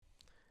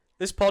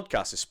This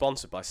podcast is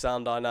sponsored by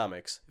Sound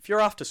Dynamics. If you're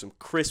after some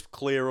crisp,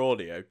 clear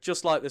audio,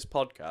 just like this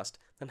podcast,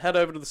 then head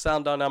over to the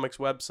Sound Dynamics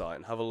website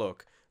and have a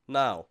look.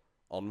 Now,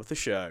 on with the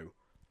show.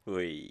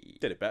 We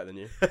did it better than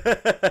you.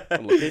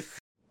 I'm lucky.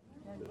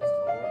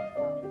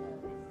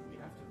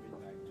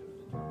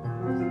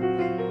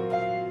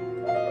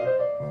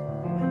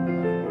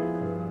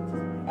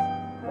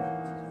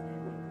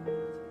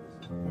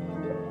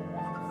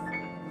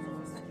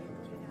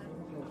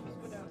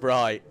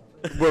 Right,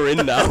 we're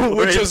in now.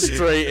 We're just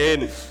straight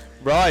in.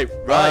 Right.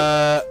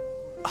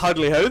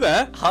 Hardly ho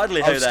there.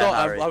 Hardly ho there,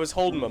 Harry. I was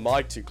holding my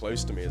mic too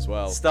close to me as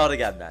well. Start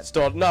again, then.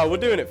 No, we're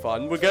doing it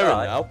fine. We're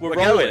going now. We're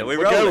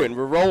rolling.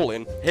 We're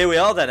rolling. Here we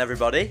are then,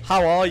 everybody.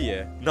 How are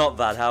you? Not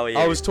bad. How are you?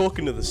 I was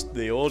talking to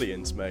the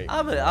audience, mate.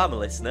 I'm a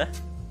listener.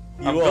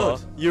 I'm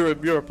good.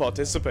 You're a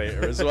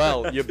participator as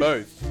well. You're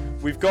both.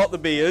 We've got the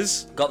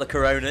beers. Got the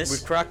Coronas.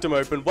 We've cracked them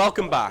open.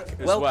 Welcome back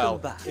as well.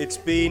 Welcome back. It's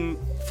been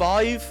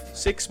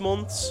 6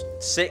 months.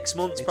 6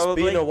 months,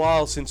 probably. It's been a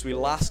while since we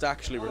last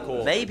actually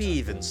recorded. Maybe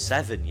even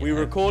 7. We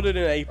recorded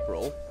in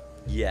April.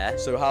 Yeah.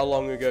 So how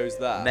long ago is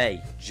that?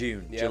 May,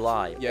 June,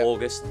 July,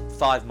 August.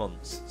 5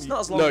 months. It's not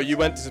as long. No, you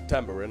went to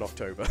September. We're in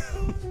October.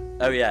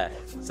 Oh yeah,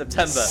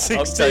 September,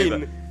 16.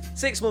 October.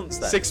 6 months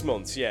then. 6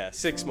 months, yeah,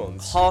 6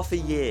 months. Half a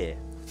year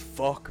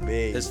Fuck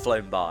me. has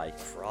flown by.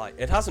 Right,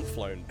 it hasn't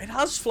flown. It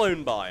has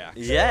flown by,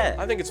 actually. Yeah.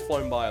 I think it's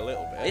flown by a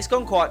little bit. It's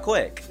gone quite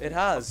quick. It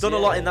has. Done a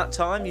lot in that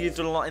time. You've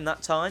done a lot in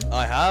that time.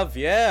 I have,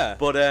 yeah.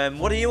 But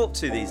what are you up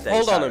to these days?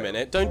 Hold on a Harry?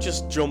 minute. Don't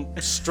just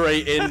jump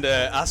straight into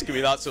asking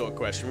me that sort of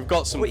question. We've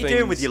got some What are you things.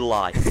 doing with your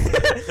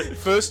life?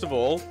 First of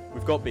all,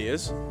 we've got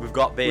beers. We've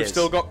got beers. We've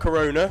still got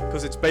Corona,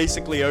 because it's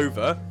basically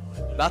over.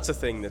 That's a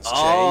thing that's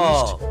changed.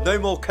 Oh, no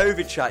more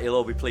COVID chat, you'll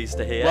all be pleased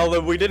to hear.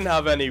 Well, we didn't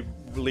have any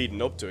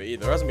leading up to it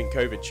either. There hasn't been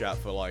COVID chat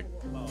for like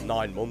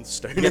 9 months,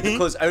 Stoney.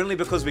 Yeah, only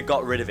because we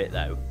got rid of it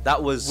though.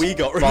 That was we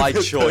got rid by of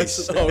it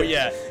choice. Oh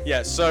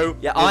yeah. So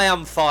yeah, I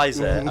am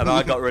Pfizer and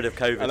I got rid of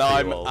COVID. And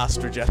I'm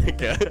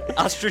AstraZeneca.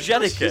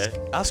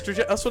 AstraZeneca.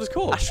 That's what it's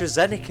called.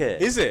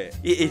 AstraZeneca. Is it?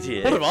 You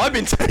idiot. What have I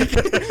been taking?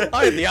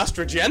 I had the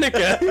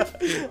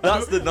AstraZeneca.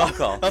 That's the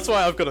knockoff. That's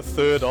why I've got a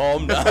third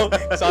arm now.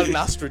 It's an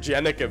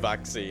AstraZeneca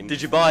vaccine.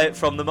 Did you buy it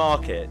from the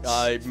market?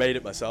 I made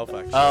it myself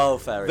actually. Oh,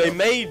 fair enough. They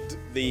made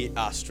the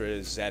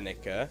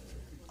AstraZeneca.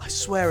 I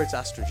swear it's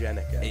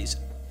AstraZeneca. It's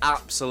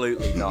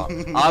absolutely not.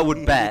 I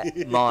would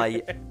bet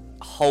my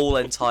whole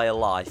entire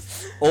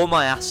life, all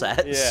my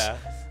assets, Yeah.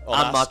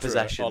 and my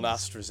possessions on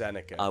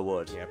AstraZeneca. I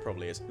would. Yeah,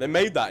 probably is. They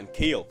made that in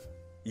Kiel.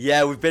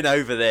 Yeah, we've been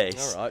over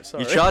this. All right,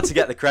 sorry. You tried to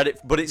get the credit,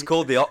 but it's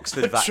called the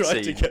Oxford vaccine. I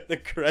tried to get the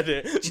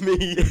credit.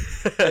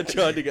 I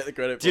tried to get the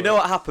credit. Do you know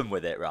what happened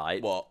with it,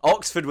 right? What?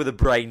 Oxford were the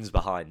brains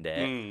behind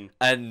it,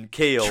 and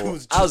Kiel,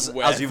 Was just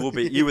as you will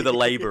be, you were the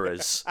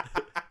labourers.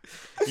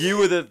 You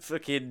were the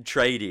fucking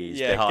tradies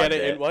behind get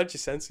it in. Why don't you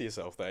censor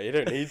yourself there? You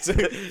don't need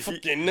to.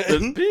 Fucking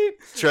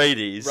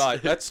tradies.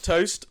 Right, let's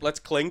toast. Let's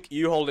clink.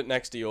 You hold it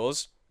next to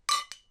yours.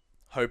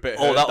 Hope it.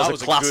 Oh, hurt. that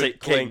was a classic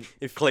good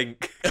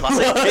clink.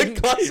 Classic kink.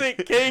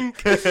 Classic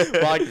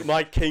kink.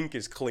 My kink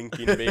is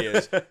clinking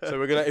beers. So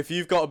we're gonna. If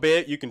you've got a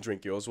beer, you can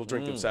drink yours. We'll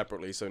drink them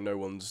separately, so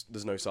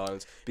there's no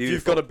silence. Beautiful. If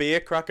you've got a beer,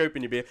 crack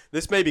open your beer.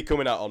 This may be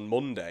coming out on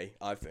Monday,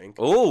 I think.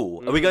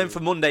 Oh, are we going for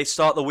Monday?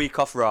 Start the week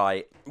off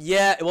right.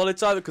 Yeah, well,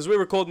 it's either because we're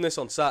recording this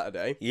on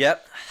Saturday.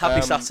 Yep.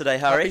 Happy Saturday,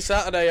 Harry. Happy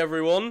Saturday,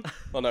 everyone.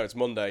 Oh no, it's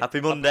Monday.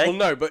 Happy Monday. Well,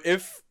 no, but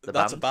if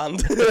that's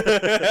band. a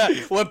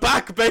band, we're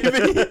back,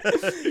 baby.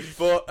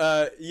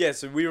 But yeah,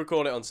 so we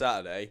record it on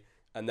Saturday,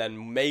 and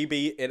then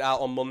maybe it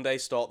out on Monday,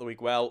 start the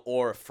week well,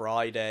 or a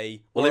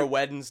Friday, or a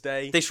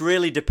Wednesday. This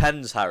really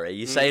depends, Harry.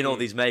 You're saying all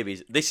these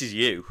maybes. This is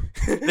you.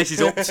 This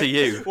is up to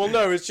you. Well,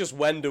 no, it's just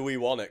when do we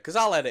want it? Because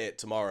I'll edit it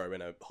tomorrow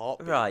in a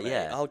heartbeat. Right, mate.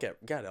 yeah. I'll get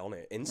on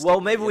it instantly.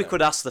 Well, maybe we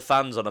could ask the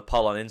fans on a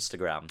poll on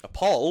Instagram. A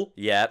poll?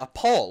 Yeah. A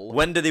poll?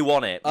 When do they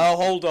want it? Oh,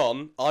 hold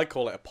on. I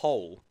call it a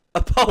poll.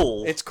 A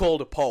poll? It's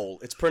called a poll.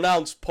 It's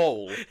pronounced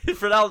poll. It's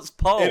pronounced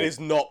poll. It is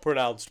not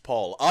pronounced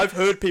poll. I've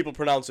heard people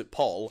pronounce it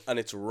poll, and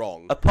it's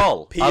wrong. A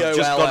poll.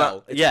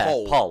 P-O-L-L. It's yeah,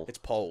 poll. poll. It's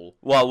poll.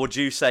 Well, would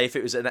you say if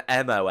it was an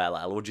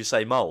M-O-L-L, would you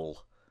say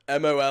mole?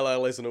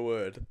 M-O-L-L isn't a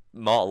word.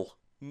 Mole.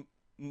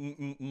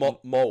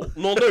 Mole.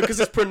 No, because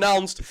it's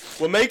pronounced.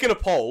 We're making a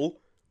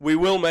poll. We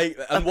will make...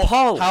 And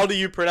poll? How do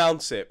you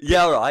pronounce it?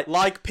 Yeah, all right.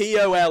 Like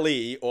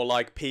P-O-L-E or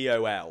like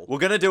P-O-L? We're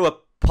going to do a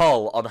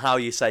poll on how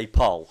you say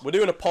poll. We're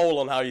doing a poll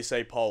on how you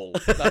say poll.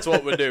 That's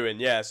what we're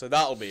doing, yeah, so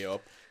that'll be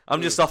up.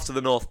 I'm just off to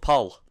the North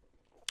Pole.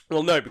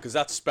 Well, no, because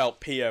that's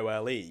spelt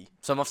P-O-L-E.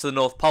 So I'm off to the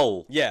North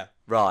Pole? Yeah.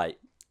 Right.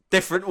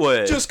 Different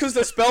word. Just because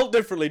they're spelled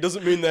differently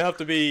doesn't mean they have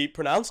to be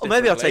pronounced Or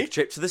differently. maybe I'll take a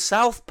trip to the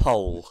South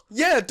Pole.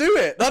 Yeah, do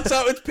it. That's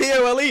how it's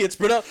P-O-L-E. It's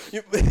pronounced...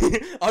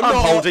 I'm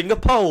holding a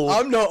poll.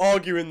 I'm not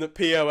arguing that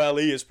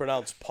P-O-L-E is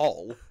pronounced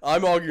poll.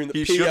 I'm arguing that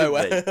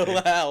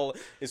P-O-L-L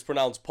is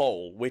pronounced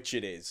poll, which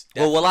it is.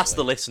 Well, we'll ask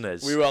the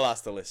listeners. We will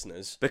ask the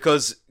listeners.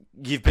 Because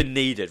you've been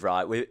needed,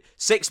 right? We're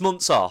 6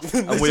 months off,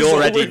 and This we is all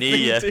already we've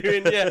need been you.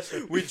 doing, yeah.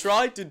 We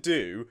tried to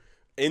do,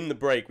 in the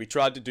break, we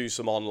tried to do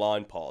some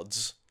online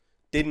pods.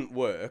 didn't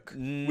work.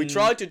 We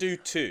tried to do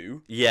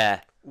 2.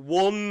 Yeah.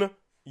 1,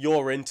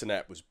 your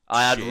internet was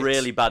I had shit.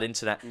 really bad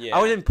internet. Yeah.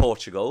 I was in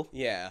Portugal,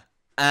 Yeah.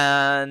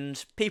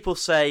 and people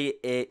say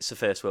it's a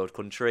first world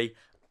country.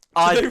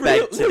 They I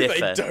beg to They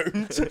differ.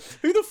 don't.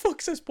 Who the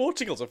fuck says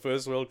Portugal's a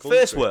first world country?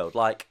 First world,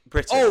 like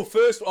Britain. Oh,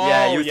 first. Oh,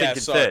 Yeah, you were thinking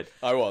sorry. third.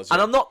 I was. And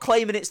yeah. I'm not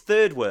claiming it's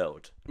third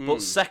world, but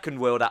second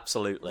world,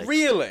 absolutely.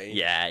 Really?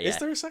 Yeah, yeah. Is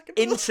there a second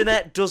one?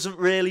 Internet doesn't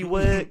really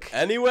work.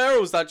 Anywhere,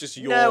 or was that just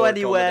your No,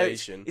 anywhere.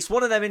 accommodation? It's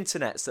one of them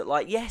internets that,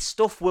 like, yeah,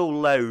 stuff will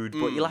load,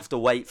 but you'll have to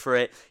wait for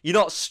it. You're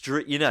not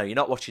you're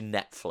not watching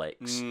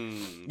Netflix.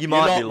 You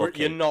might be lucky.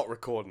 You're not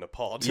recording a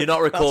pod. You're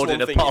not recording That's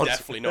one a thing pod. You're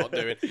definitely not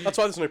doing. That's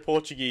why there's no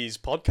Portuguese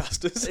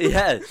podcasters.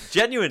 Yeah,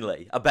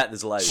 genuinely, I bet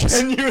there's loads.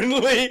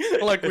 Genuinely,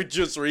 like we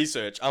just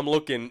researched, I'm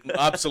looking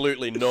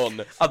absolutely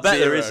none. I bet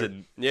there 0.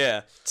 isn't.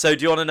 Yeah. So,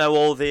 do you want to know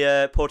all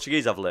the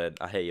Portuguese I've learned?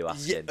 I hear you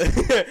asking.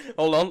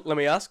 Hold on, let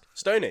me ask.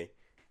 Stoney,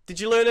 did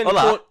you learn any?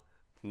 Hola.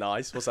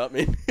 Nice. What's that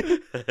mean?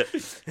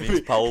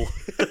 Means pole.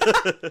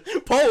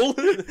 Pole?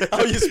 How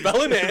are you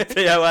spelling it?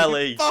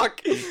 P-O-L-E.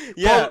 Fuck.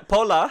 Yeah.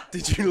 Pola.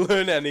 Did you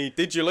learn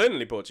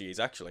any Portuguese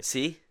actually?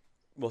 See?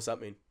 What's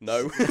that mean?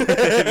 No.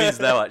 It means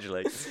no,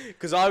 actually.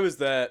 Because I was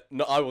there.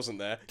 No, I wasn't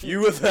there.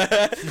 You were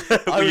there.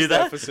 I Were was you there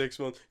there? for 6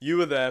 months. You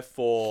were there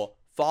for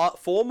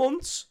 4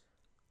 months.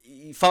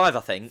 5, I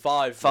think.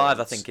 5 5, I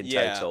months. think, in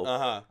Yeah, total.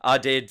 uh-huh. I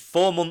did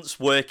 4 months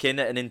working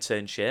at an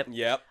internship.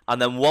 Yep.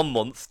 And then 1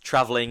 month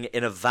travelling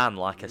in a van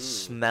like a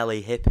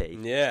smelly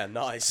hippie. Yeah.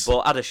 Nice. But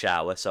I had a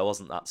shower, so I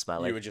wasn't that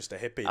smelly. You were just a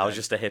hippie. I was then.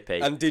 just a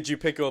hippie. And did you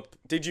pick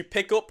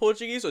up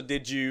Portuguese, or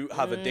did you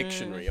have a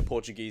dictionary, a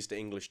Portuguese to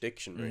English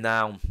dictionary?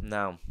 No.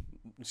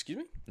 Excuse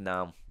me?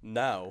 No.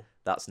 Now.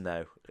 That's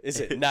no. Is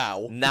it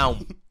now? Now.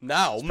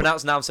 Now. It's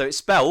pronounced now, so it's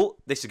spelt,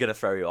 this is going to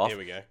throw you off. Here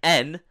we go.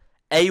 N,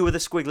 A with a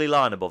squiggly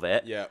line above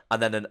it, Yeah.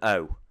 and then an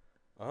O.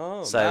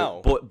 Oh, So,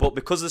 now. but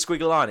because of the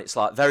squiggly line, it's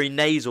like very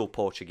nasal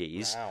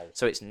Portuguese. Now.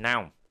 So it's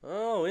now.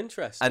 Oh,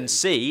 interesting. And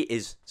C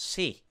is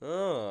C.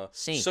 Oh.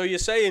 Si. So you're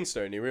saying,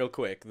 Stoney, real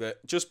quick,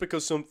 that just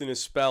because something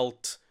is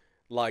spelt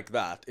like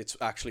that, it's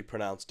actually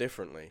pronounced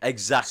differently.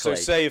 Exactly.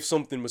 So say if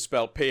something was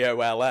spelled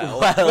P-O-L-L, Well-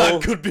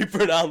 that could be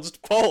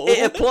pronounced Pole.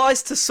 It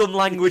applies to some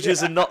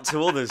languages and not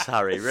to others,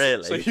 Harry,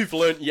 really. So you've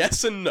learnt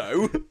yes and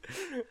no.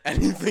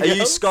 Anything Are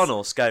you else? scone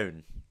or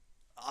scone?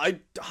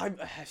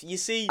 You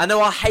see, I know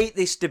I hate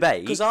this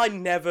debate. because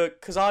I'm.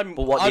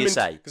 But what do you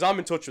say? Because I'm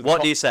in touch with.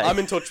 What do you say? I'm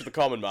in touch with the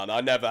common man.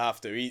 I never have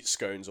to eat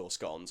scones or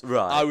scones.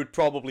 Right. I would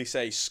probably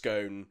say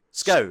scone.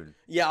 Scone?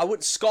 Yeah, I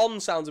would. Scone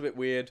sounds a bit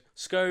weird.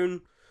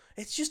 Scone.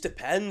 It just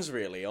depends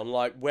really on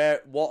like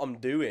what I'm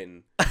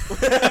doing.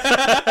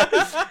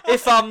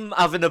 If I'm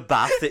having a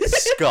bath,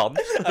 it's scone.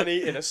 And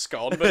eating a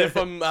scone, but if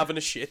I'm having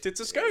a shit, it's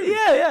a scone.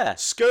 Yeah.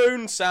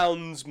 Scone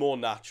sounds more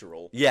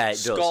natural. Yeah, it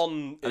does.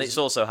 Scone And is- it's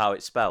also how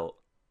it's spelt.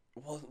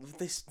 Well,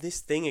 this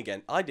thing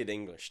again. I did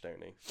English,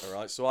 Tony. All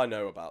right, so I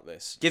know about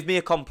this. Give me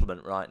a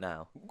compliment right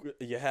now.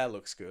 Your hair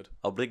looks good.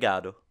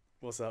 Obrigado.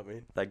 What's that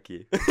mean? Thank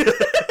you.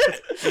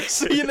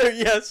 So you know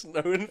yes, no,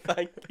 and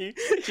thank you.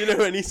 Do you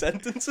know any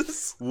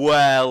sentences?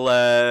 Well,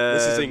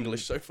 This is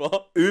English so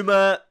far.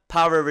 Uma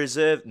para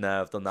reserve.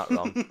 No, I've done that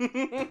wrong.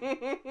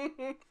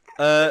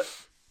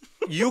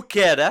 You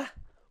quero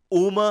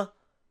uma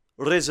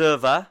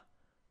reserva.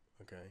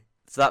 Okay.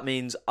 So that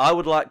means I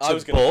would like to I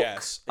was gonna book.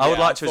 guess. I would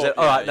Yeah, like I to thought- reserve.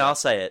 yeah, All right, yeah. now I'll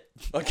say it.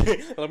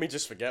 Okay, let me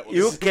just forget what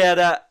You this is.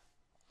 quero.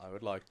 I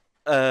would like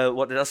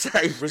What did I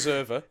say?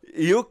 reserver.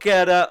 You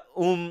quero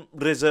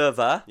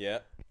reserva. Yeah,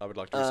 I would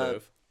like to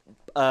reserve.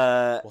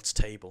 What's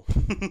table?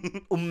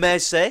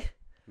 Mese.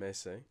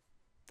 Messi.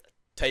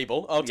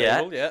 Table. Oh, Yeah.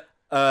 table. Yeah.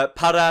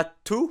 Para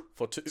tu.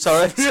 For two.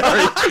 Sorry.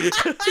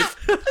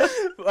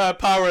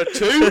 Power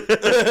two.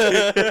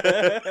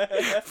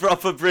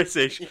 Proper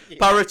British.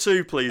 Para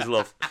tu, please,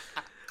 love.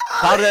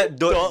 Para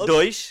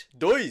dois.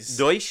 Dois.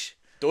 Dois.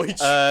 Deutsch.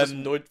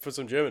 For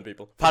some German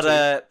people.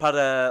 Para Two,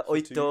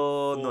 oito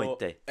four,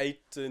 noite.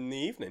 8 in the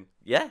evening.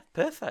 Yeah,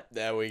 perfect.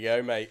 There we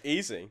go, mate.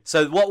 Easy.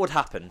 So what would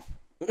happen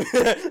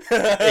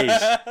is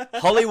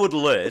Holly would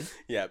learn,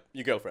 Yeah,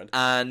 your girlfriend.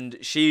 and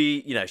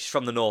she's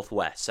from the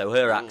northwest, so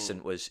her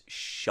accent was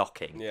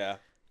shocking Yeah.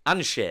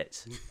 and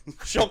shit.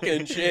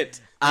 Shocking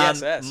shit. And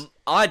Yes.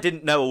 I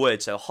didn't know a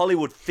word, so Holly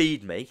would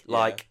feed me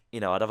like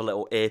I'd have a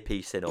little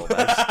earpiece in almost.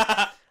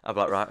 I'd be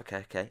like, right,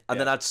 okay, and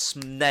then I'd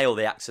nail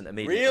the accent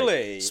immediately.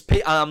 Really?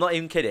 And I'm not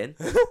even kidding.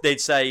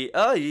 They'd say,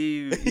 "Oh,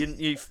 you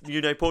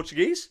know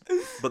Portuguese,"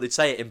 but they'd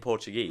say it in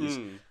Portuguese,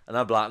 and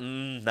I'd be like,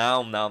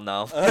 "No."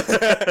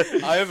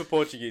 I have a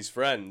Portuguese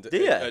friend Do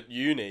ya? at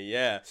uni,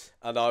 yeah,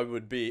 and I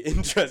would be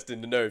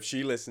interested to know if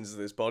she listens to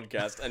this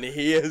podcast and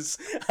hears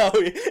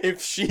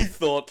if she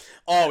thought,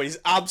 "Oh, he's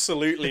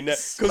absolutely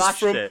because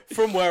Smashed it.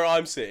 from where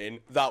I'm sitting,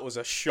 that was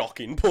a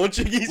shocking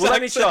Portuguese Well,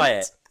 let me accent. try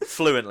it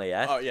fluently,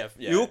 yeah. Oh yeah,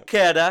 yeah. Eu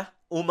quero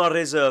uma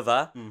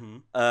reserva,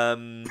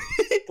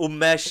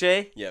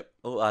 mexe. Yep.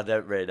 Oh, I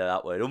don't really know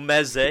that word.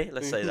 Mese,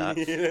 let's say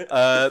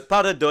that.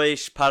 Para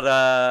dois,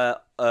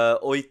 para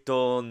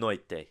oito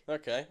noite.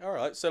 Okay, all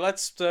right. So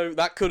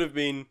that could have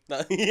been.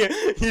 He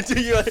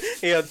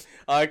had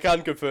I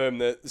can confirm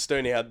that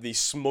Stoney had the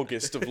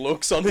smuggest of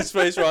looks on his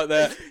face right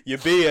there. Your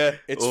beer,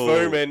 it's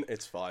foaming.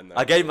 It's fine though.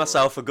 I gave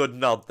myself a good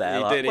nod there.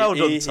 He Like, did. well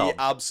done, He Tom.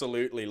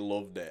 absolutely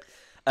loved it.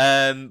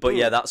 But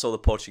yeah, that's all the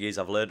Portuguese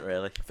I've learnt,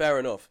 really. Fair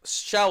enough.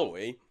 Shall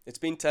we? It's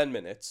been 10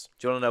 minutes.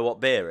 Do you want to know what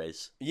beer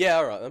is? Yeah,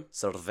 all right then.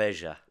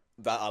 Cerveja.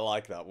 That I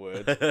like that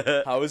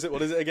word. How is it?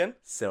 What is it again?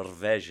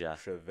 Cerveja.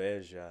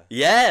 Cerveja.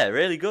 Yeah,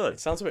 really good. It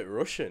sounds a bit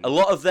Russian. A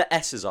lot of the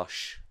S's are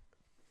shh.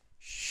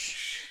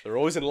 They're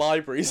always in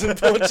libraries in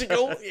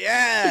Portugal.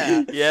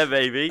 Yeah. Yeah,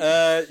 baby.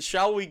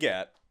 Shall we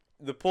get...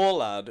 The poor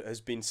lad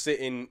has been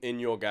sitting in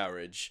your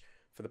garage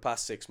for the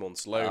past 6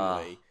 months,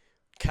 lonely,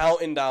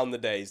 counting down the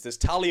days. There's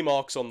tally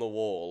marks on the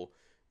wall,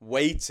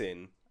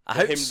 waiting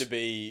for him to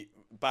be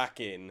back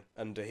in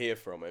and to hear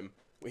from him.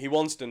 He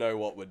wants to know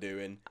what we're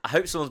doing. I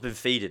hope someone's been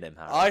feeding him,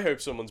 Harry. I hope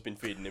someone's been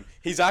feeding him.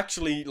 He's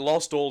actually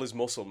lost all his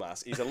muscle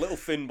mass. He's a little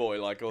thin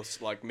boy like us,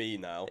 like me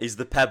now. He's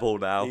the pebble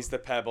now. He's the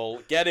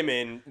pebble. Get him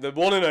in. The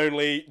one and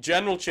only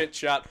General Chit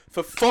Chat.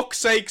 For fuck's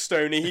sake,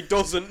 Stoney, he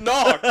doesn't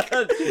knock.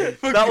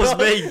 That was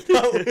me.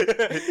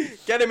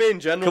 Get him in,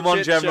 General Come on,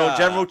 Chit General. Chat.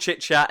 General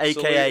Chit Chat,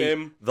 aka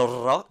him. The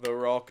Rock. The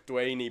Rock,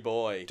 Dwayne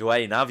boy.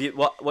 Dwayne, have you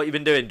what you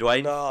been doing,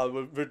 Dwayne? Nah,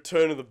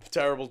 return of the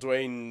terrible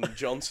Dwayne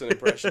Johnson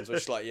impressions.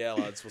 Which like, yeah,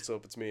 lads, what's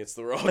up? It's me. It's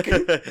The Rock.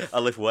 I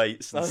lift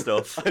weights and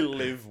stuff. I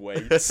live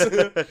weights.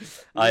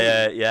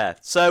 Yeah.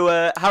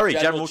 So, Harry,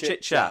 General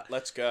Chit Chat.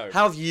 Let's go.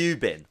 How have you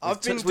been?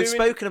 We've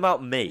spoken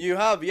about me. You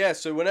have, yeah.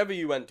 So whenever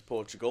you went to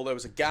Portugal, there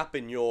was a gap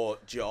in your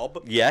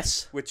job.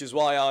 Yes. Which is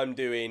why I'm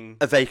doing...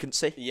 A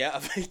vacancy. Yeah, a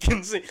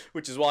vacancy.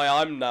 Which is why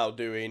I'm now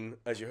doing,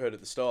 as you heard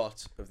at the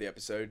start of the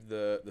episode,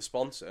 the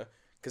sponsor.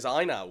 Because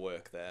I now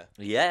work there.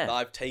 Yeah.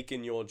 I've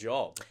taken your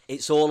job.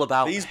 It's all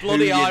about these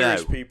bloody who you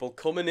Irish know. people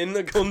coming in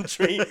the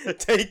country,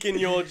 taking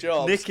your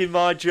job. Nicking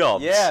my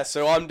job. Yeah,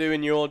 so I'm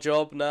doing your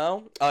job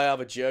now. I have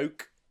a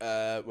joke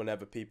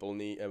whenever people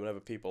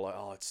are like,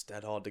 oh, it's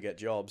dead hard to get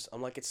jobs.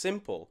 I'm like, it's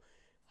simple.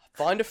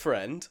 Find a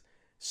friend,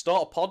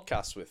 start a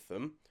podcast with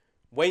them,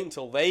 wait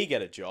until they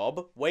get a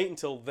job, wait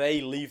until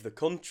they leave the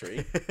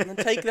country, and then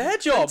take their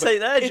job.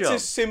 It's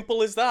as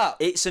simple as that.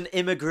 It's an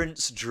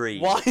immigrant's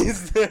dream. Why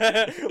is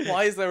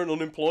there an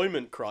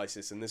unemployment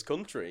crisis in this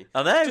country?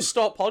 I know. Just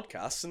start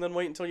podcasts and then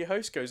wait until your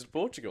host goes to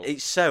Portugal.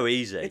 It's so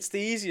easy. It's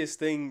the easiest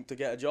thing to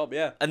get a job,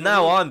 yeah. And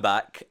now I'm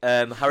back.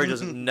 Harry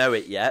doesn't know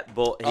it yet,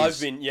 but he's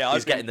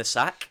getting the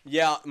sack.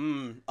 Yeah,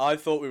 I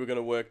thought we were going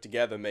to work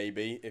together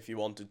maybe if you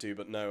wanted to,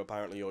 but no,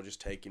 apparently you're just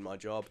taking my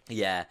job.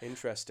 Yeah.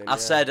 Interesting. I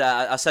said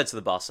to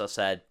the boss, I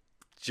said,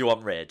 do you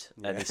want rid?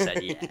 And he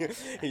said, yeah.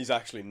 He's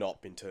actually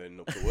not been turning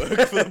up to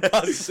work for the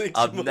past 6 months.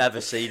 I've never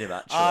seen him,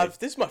 actually.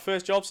 This is my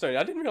first job, Stoney.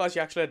 I didn't realise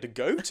you actually had to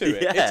go to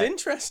it. Yeah. It's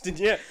interesting,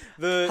 yeah.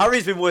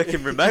 Harry's been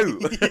working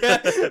remote.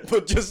 Yeah,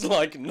 but just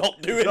like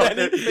not doing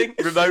anything.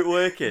 Remote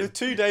working. The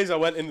 2 days I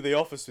went into the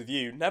office with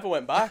you, never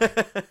went back.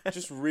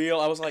 Just real.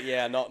 I was like,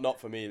 yeah,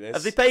 not for me, this.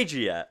 Have they paid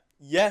you yet?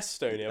 Yes,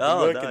 Stoney. I've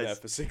been working there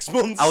for 6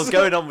 months. I was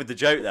going on with the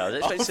joke though. I was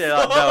expecting to say,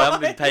 like, no, I haven't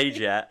been paid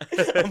yet.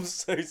 I'm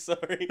so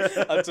sorry.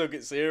 I took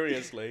it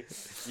seriously.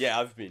 Yeah,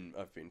 I've been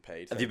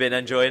paid. Have you been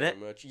enjoying it?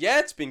 Much. Yeah,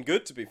 it's been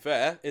good, to be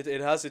fair. It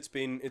has. It's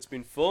been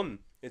fun.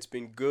 It's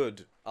been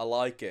good. I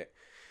like it.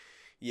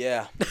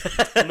 Yeah,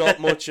 not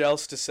much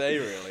else to say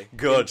really.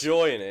 Good.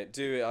 Enjoying it.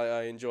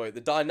 I enjoy it.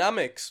 The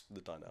dynamics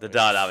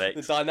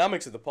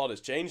of the pod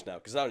has changed now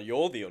because now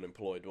you're the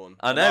unemployed one.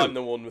 I know. I'm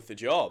the one with the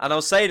job. And I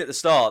was saying at the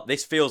start,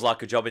 this feels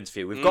like a job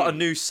interview. We've got a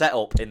new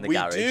setup in the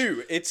garage. We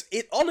do.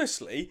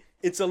 Honestly,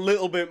 it's a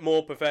little bit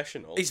more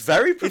professional. It's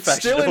very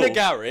professional. It's still in a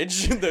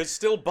garage. There's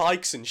still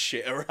bikes and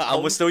shit around.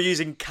 And we're still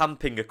using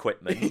camping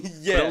equipment.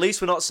 Yeah. But at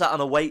least we're not sat on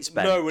a weights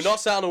bench. No, we're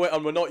not sat on a weight,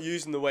 and we're not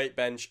using the weight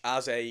bench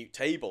as a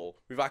table.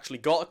 We've actually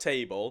got a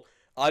table.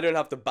 I don't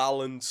have to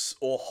balance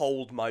or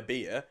hold my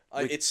beer.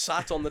 It's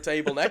sat on the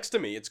table next to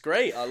me. It's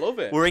great. I love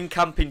it. We're in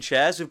camping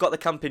chairs. We've got the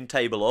camping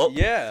table up.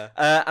 Yeah.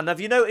 And have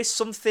you noticed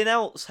something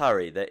else,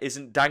 Harry, that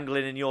isn't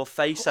dangling in your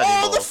face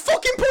anymore? Oh, the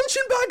fucking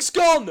punching bag's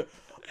gone!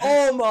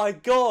 Oh my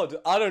god!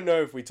 I don't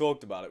know if we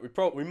talked about it.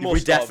 We must. We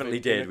definitely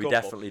did. We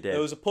definitely did.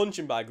 There was a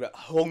punching bag that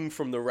hung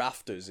from the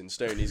rafters in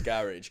Stoney's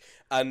garage,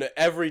 and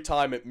every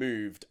time it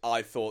moved,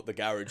 I thought the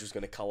garage was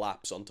going to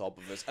collapse on top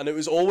of us, and it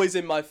was always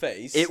in my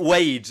face. It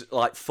weighed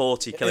like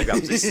 40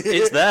 kilograms.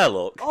 It's there,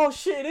 look. Oh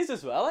shit! It is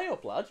as well. Hey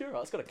up, lad. You're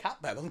right. It's got a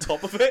cat bed on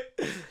top of it.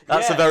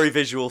 That's a very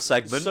visual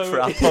segment for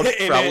our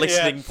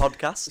listening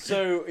podcast.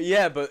 So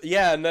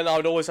and then I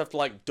would always have to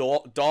like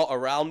dart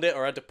around it,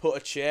 or I had to put a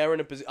chair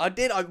in a position.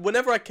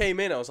 Whenever I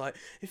came in, I was like,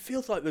 it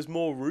feels like there's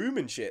more room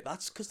and shit.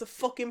 That's because the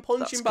fucking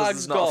punching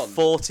bag's gone. Not a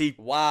 40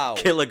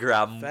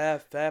 kilogram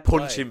fair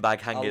punching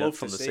bag hanging up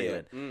from the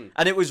ceiling.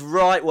 And it was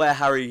right where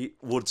Harry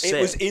would sit.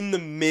 It was in the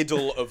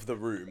middle of the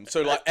room.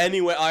 So like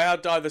anywhere, I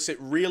had to either sit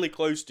really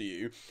close to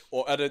you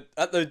or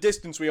at the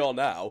distance we are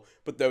now,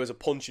 but there was a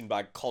punching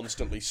bag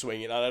constantly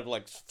swinging. I'd have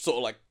like sort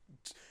of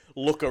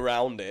look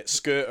around it,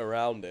 skirt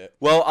around it.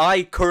 Well,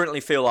 I currently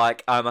feel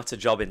like I'm at a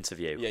job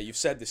interview. Yeah, you've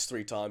said this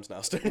 3 times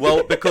now, Stu.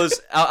 Well,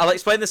 because I'll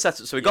explain the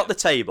setup. So we got the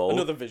table.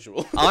 Another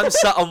visual. I'm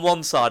sat on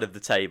one side of the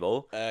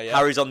table. Yeah.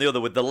 Harry's on the other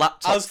with the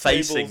laptop As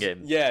facing tables-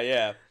 him. Yeah,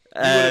 yeah.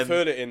 You would have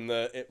heard it in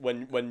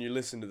when you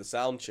listen to the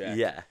sound check.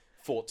 Yeah.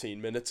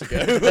 14 minutes ago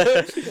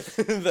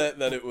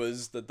that it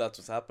was that's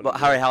what's happening. But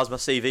Harry, how's my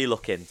CV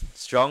looking?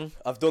 Strong?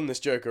 I've done this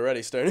joke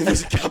already, Stoney.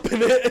 There's a gap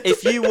in it.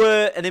 If you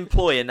were an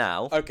employer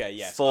now, Okay,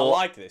 yes. for I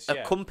like this, a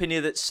yeah. company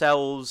that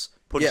sells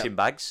punching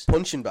bags,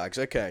 Punching bags,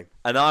 okay.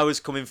 and I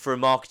was coming for a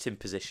marketing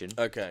position,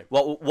 Okay.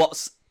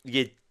 what's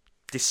your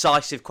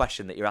decisive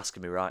question that you're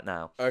asking me right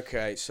now?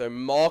 Okay, so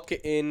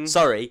marketing...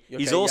 Sorry, Okay,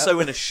 he's also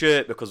yeah. in a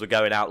shirt because we're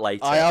going out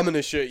later. I am in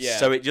a shirt, yeah.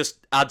 So it just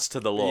adds to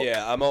the look.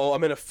 Yeah,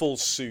 I'm in a full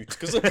suit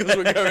because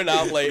we're going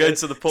out later Going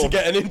to the pub. to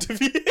get an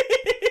interview.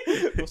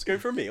 Let's go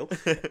for a meal.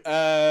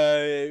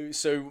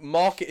 So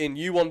marketing,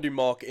 you want to do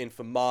marketing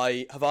for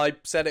my... Have I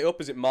set it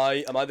up? Am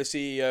I the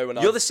CEO?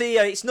 And You're the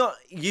CEO. It's not.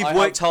 You've I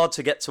worked hard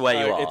to get to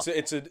where you are.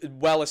 It's a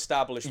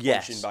well-established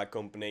Yes. punching bag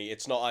company.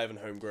 It's not. I haven't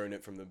homegrown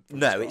it from the.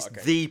 No, start, it's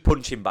okay. the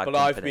punching bag But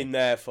company. I've been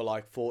there for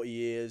like 40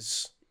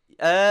 years.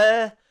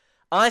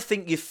 I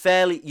think you're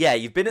fairly. Yeah,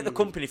 you've been at the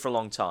company for a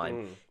long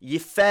time. You're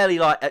fairly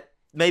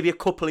maybe a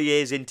couple of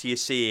years into your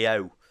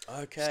CEO.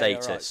 Okay.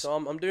 Status. All right.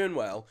 So I'm doing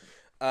well.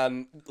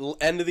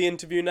 End of the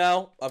interview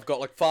now. I've got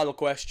like final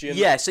question.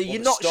 Yeah, so or you're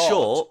the not start.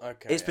 sure.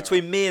 Okay. It's all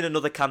between me and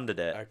another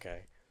candidate. right. Okay.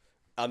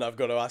 And I've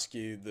got to ask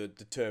you the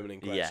determining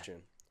Yeah.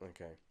 question.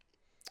 Okay.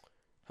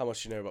 How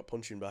much do you know about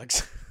punching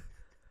bags?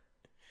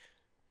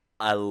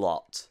 A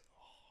lot.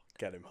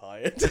 Get him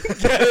hired.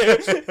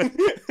 Get him.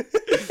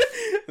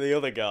 The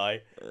other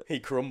guy, he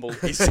crumbled.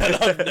 He said,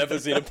 "I've never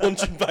seen a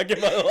punching bag in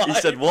my life." He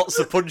said, "What's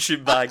a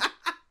punching bag?"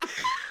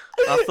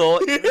 I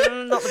thought,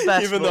 not the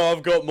best. Even but- though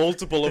I've got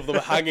multiple of them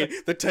hanging,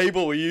 the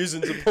table we're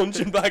using is a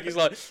punching bag. He's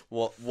like,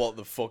 what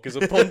the fuck is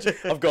a punch?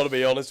 I've got to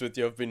be honest with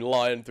you, I've been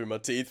lying through my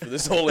teeth for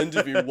this whole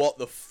interview. What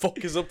the fuck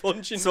is a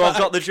punching So bag? I've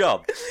got the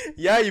job.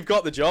 Yeah, you've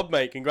got the job,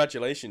 mate.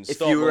 Congratulations. If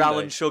Start you were Monday.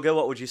 Alan Sugar,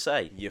 what would you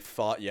say? You're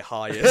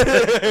hired.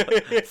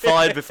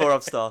 Fired before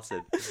I've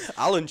started.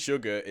 Alan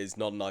Sugar is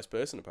not a nice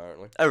person,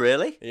 apparently. Oh,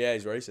 really? Yeah,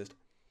 he's racist.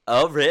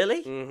 Oh,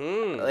 really?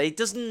 Mm-hmm. It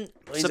doesn't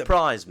He's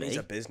surprise me. He's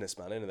a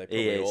businessman, isn't he? They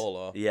He probably is. all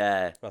are.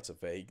 Yeah. That's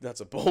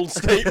a bold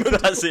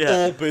statement. Yeah.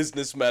 All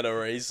businessmen are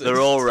racist.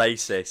 They're all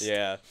racist.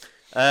 Yeah.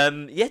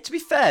 Yeah, to be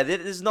fair,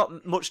 there's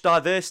not much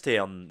diversity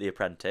on The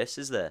Apprentice,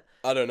 is there?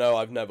 I don't know.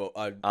 I've never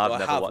I've I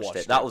never have watched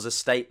it. That was a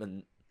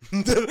statement.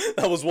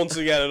 That was once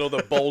again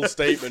another bold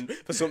statement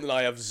for something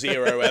I have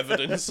zero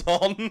evidence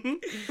on.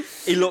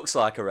 He looks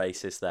like a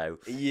racist, though.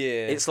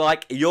 Yeah. It's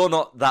like you're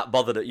not that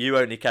bothered. You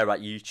only care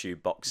about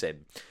YouTube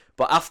boxing.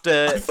 But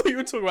after... I thought you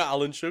were talking about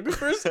Alan Sugar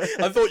for a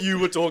second. I thought you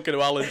were talking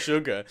to Alan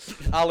Sugar.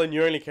 Alan,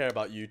 you only care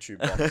about YouTube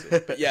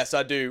boxing. But yes,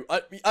 I do.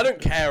 I don't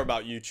care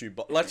about YouTube,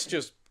 but let's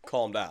just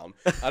calm down.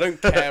 I don't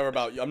care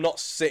about you. I'm not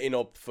sitting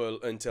up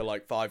until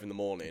like 5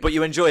 a.m. But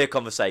you enjoy a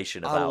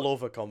conversation about... I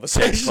love a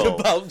conversation Paul.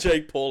 about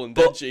Jake Paul and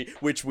Deji,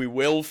 which we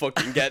will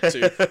fucking get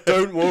to.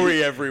 Don't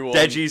worry, everyone.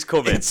 Deji's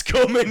coming. It's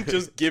coming.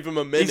 Just give him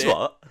a minute. He's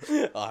what?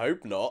 I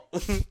hope not.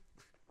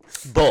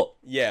 But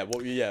Yeah.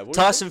 What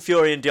Tyson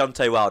Fury and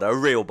Deontay Wilder, a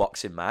real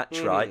boxing match,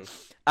 right?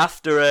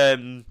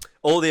 After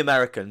all the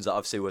Americans that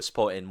obviously were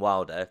supporting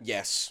Wilder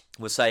Yes.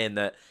 were saying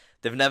that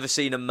they've never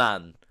seen a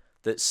man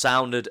that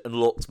sounded and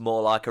looked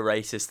more like a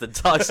racist than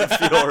Tyson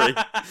Fury.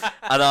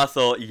 And I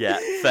thought, yeah,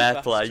 fair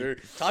That's play. true.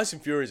 Tyson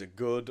Fury's a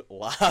good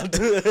lad.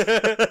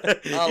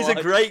 He's a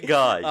great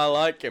guy. I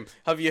like him.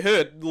 Have you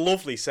heard?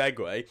 Lovely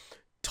segue.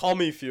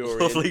 Tommy Fury.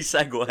 Lovely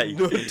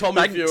segue.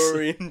 Tommy Thanks.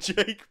 Fury and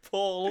Jake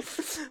Paul.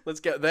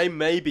 They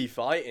may be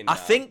fighting I now.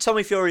 think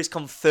Tommy Fury's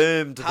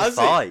confirmed the Has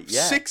fight. it?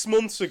 Yeah. 6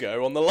 months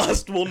ago, on the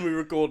last one we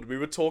recorded, we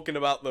were talking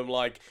about them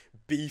like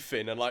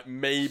beefing and like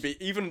maybe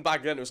even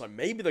back then it was like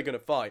maybe they're gonna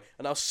fight,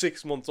 and now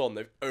 6 months on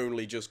they've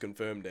only just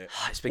confirmed it.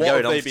 It's been What going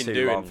have on they for been too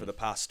doing long. for the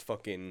past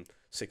fucking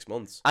 6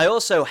 months? I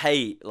also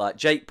hate like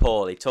Jake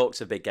Paul. He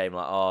talks a big game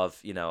like, "Oh,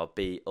 I've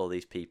beat all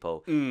these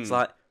people." It's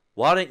like,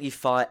 why don't you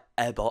fight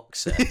a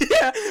boxer?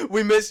 Yeah,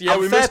 we missed. Yeah,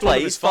 And we fair missed one play.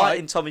 of He's his fight.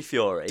 fighting Tommy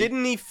Fury.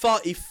 Didn't he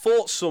fight? He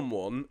fought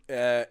someone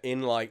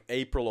in like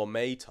April or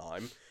May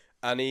time,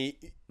 and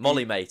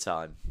Molly May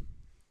time.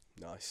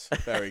 Nice,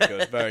 very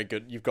good, very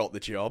good. You've got the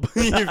job.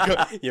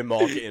 You're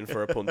marketing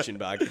for a punching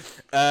bag.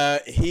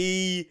 Didn't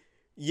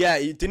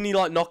he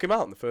like knock him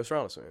out in the first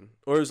round or something,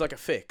 or it was like a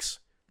fix?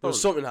 There was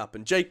something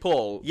happened. Jake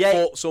Paul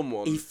fought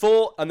someone. He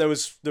fought. and there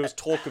was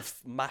talk of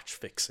match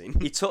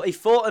fixing. He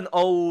fought an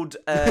old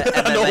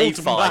MMA An old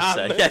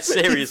fighter. man. Yeah,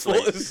 seriously. He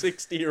fought a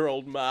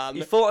 60-year-old man.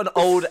 He fought an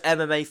old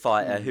MMA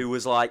fighter who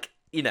was like,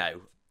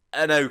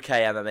 an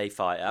okay MMA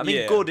fighter. I mean,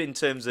 Yeah. good in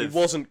terms of... He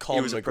wasn't Conor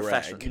He was a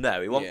professional. McGregor.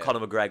 No, he wasn't Yeah.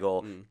 Conor McGregor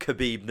or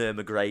Khabib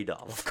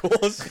Nurmagomedov. Of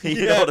course.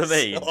 You know what I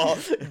mean? Oh,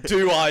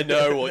 do I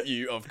know what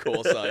you... Of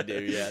course I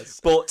do, yes.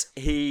 But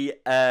he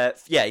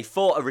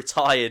fought a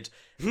retired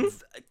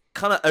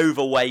kind of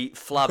overweight,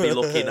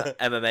 flabby-looking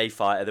MMA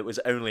fighter that was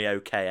only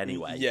okay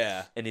anyway.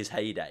 Yeah. In his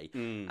heyday,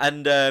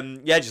 and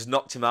just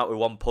knocked him out with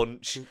one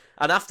punch.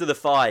 And after the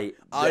fight,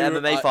 the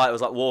MMA fighter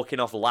was like walking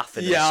off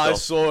laughing. Yeah, and I stuff.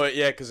 saw it.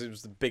 Yeah, because it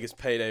was the biggest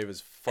payday of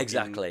his fucking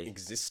Exactly.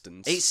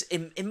 existence. It's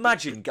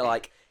imagine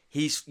like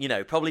he's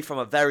probably from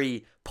a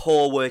very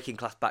poor working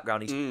class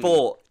background. He's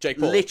fought Jake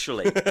Paul.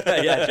 literally, Jake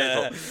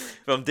Paul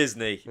from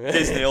Disney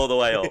all the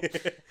way up.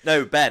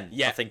 No, Ben.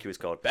 Yeah. I think he was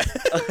called Ben.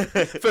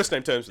 First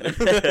name terms with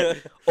him.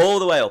 All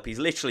the way up. He's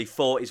literally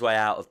fought his way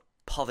out of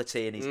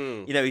poverty, and he's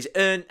he's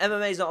earned.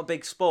 MMA's not a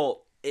big sport.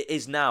 It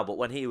is now, but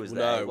when he was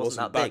there, it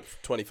wasn't that big.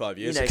 25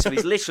 years ago. So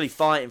he's literally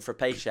fighting for a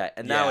paycheck,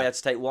 and now he had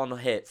to take one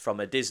hit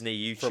from a Disney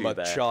YouTuber. From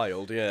a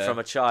child, yeah. From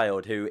a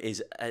child who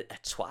is a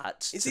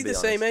twat. Is he the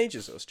same age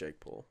as us, Jake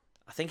Paul?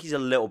 I think he's a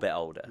little bit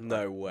older.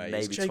 No way.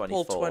 Maybe is Jake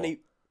 24. Paul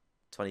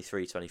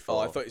 23, 24. Oh,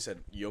 I thought you said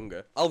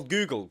younger. I'll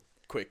Google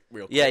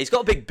real quick. Yeah, he's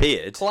got a big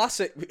beard.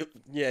 Classic.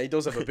 Yeah, he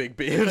does have a big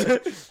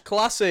beard.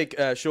 Classic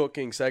Short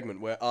King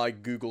segment where I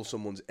Google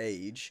someone's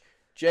age.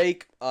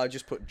 Jake, I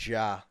just put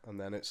Ja, and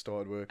then it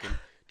started working.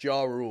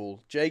 Ja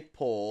Rule. Jake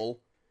Paul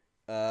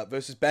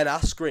versus Ben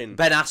Askren.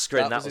 Ben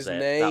Askren, that was his it.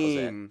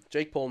 name.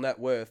 Jake Paul net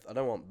worth. I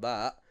don't want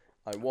that.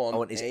 I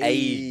want his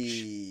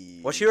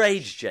age. What's your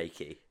age,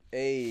 Jakey?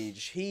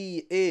 Age.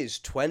 He is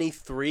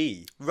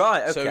 23.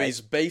 Right, okay. So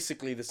he's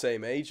basically the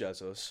same age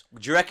as us.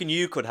 Do you reckon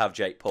you could have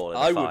Jake Paul in a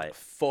fight? I would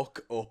fuck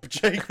up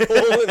Jake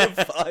Paul in a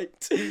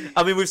fight.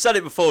 I mean, we've said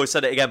it before, we've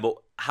said it again, but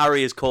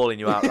Harry is calling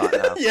you out right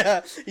now.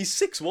 Yeah, he's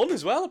 6'1"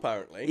 as well,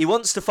 apparently. He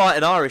wants to fight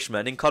an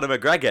Irishman in Conor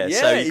McGregor, Yeah,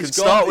 so you can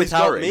start with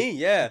Harry. Got me,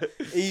 yeah.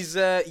 He's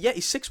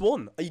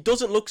 6'1". He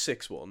doesn't look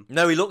 6'1".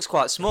 No, he looks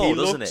quite small,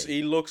 doesn't he?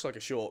 He looks like a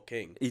short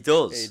king. He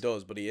does. He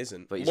does, but he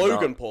isn't. But he's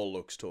Logan not. Paul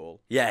looks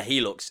tall. Yeah,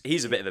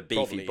 he's a bit of a beefy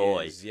Probably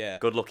boy. is, yeah.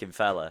 Good-looking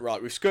fella. Right,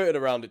 we've skirted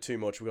around it too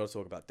much. We've got to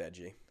talk about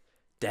Deji.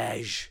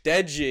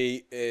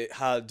 Deji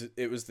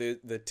it was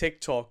the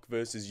TikTok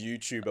versus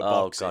YouTuber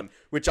boxing, God.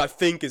 which I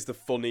think is the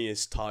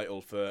funniest title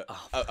for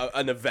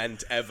an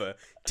event ever.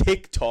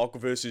 TikTok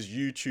versus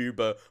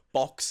YouTuber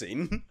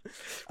boxing.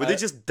 Were they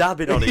just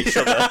dabbing on each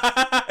other?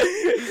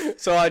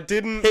 So I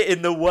didn't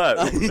Hitting the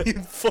woe.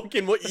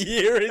 fucking what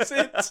year is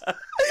it?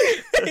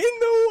 In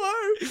the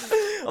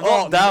woe. I'm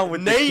not down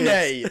with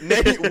Nene,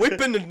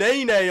 whipping the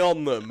Nene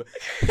on them.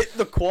 Hit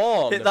the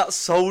Quan. Hit that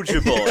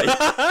soldier boy.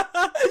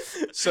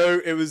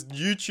 So it was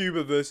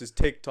YouTuber versus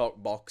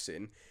TikTok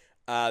boxing,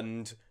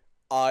 and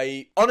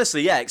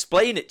honestly, yeah,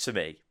 explain it to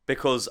me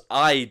because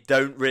I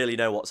don't really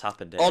know what's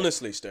happened here.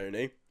 Honestly,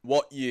 Stoney,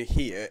 what you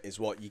hear is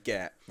what you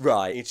get.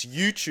 Right. It's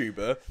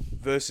YouTuber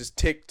versus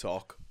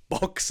TikTok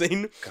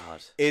boxing.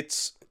 God.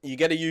 You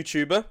get a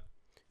YouTuber,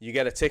 you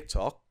get a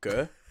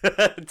TikToker.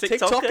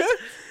 TikToker?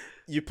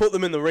 You put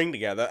them in the ring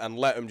together and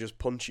let them just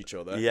punch each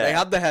other. Yeah. They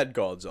had the head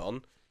guards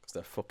on.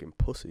 They're fucking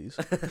pussies.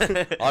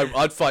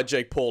 I'd fight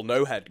Jake Paul,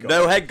 no head guard.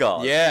 No head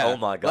guard? Yeah. Oh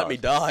my God. Let me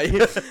die.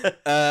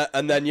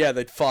 And then,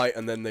 they'd fight,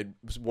 and then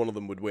one of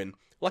them would win.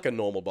 Like a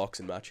normal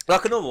boxing match.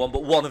 Like a normal one,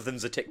 but one of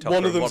them's a TikToker.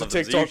 One of them's a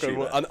TikToker.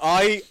 YouTuber. And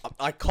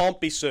I can't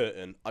be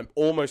certain.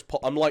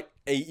 I'm like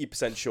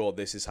 80% sure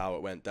this is how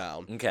it went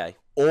down. Okay.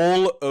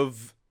 All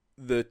of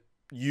the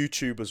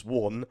YouTubers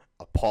won,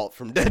 apart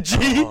from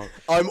Deji. Oh.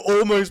 I'm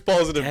almost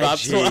positive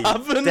that's what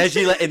happened.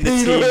 Deji letting the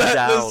He team let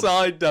down. the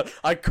side down.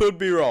 I could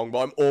be wrong, but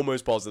I'm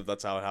almost positive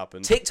that's how it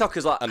happened.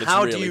 TikTokers, like, And it's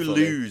how really do you funny.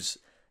 lose?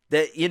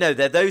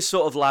 They're those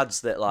sort of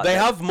lads that, like... They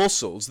have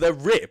muscles. They're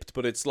ripped,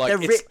 but it's like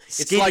They're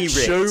it's skinny like ripped.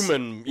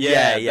 showman.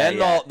 Yeah,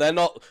 They're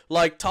not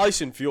like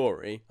Tyson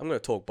Fury. I'm going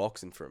to talk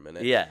boxing for a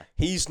minute. Yeah.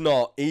 He's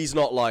not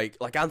like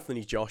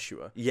Anthony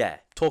Joshua. Yeah.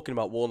 Talking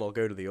about one, I'll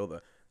go to the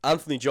other.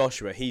 Anthony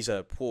Joshua, he's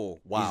wow.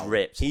 He's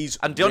ripped.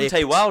 And Deontay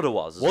ripped. Wilder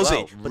was as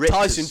well. he? But Ripped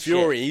Tyson as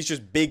Fury, shit. he's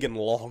just big and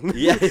long.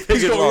 Yeah, he's big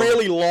he's and got long.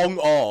 really long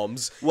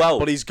arms. Well-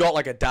 but he's got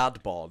like a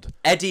dad bod.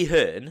 Eddie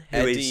Hearn,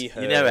 Eddie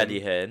Hearn. you know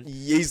Eddie Hearn.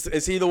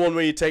 Is he the one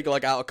where you take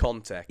like out of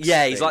context?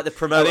 Yeah, he's thing? like the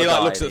promoter And he like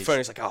guy looks at and the phone and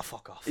he's like, oh,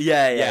 fuck off.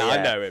 Yeah,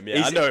 I know him.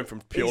 Yeah, I know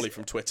him purely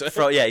from Twitter.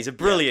 He's a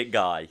brilliant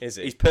guy. Is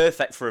he? He's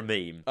perfect for a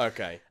meme.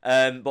 Okay.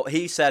 But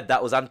he said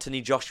that was Anthony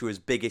Joshua's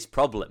biggest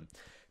problem.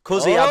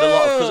 Because he had a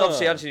lot. Because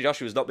obviously Anthony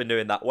Joshua's not been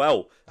doing that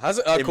well. Has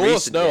it? Of course,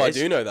 recent no, I years.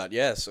 do know that.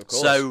 Yes, of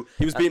course. So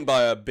he was beaten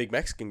by a big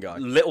Mexican guy.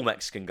 Little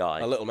Mexican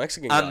guy. A little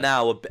Mexican guy. And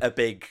now a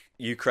big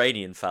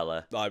Ukrainian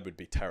fella. I would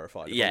be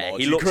terrified. Of a Yeah,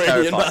 large he looks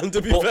Ukrainian terrifying. Man,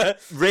 to be But fair.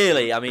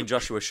 really, I mean,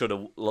 Joshua should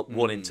have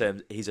won in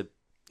terms. He's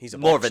a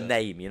more of a boxer.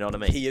 name, you know what I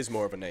mean? He is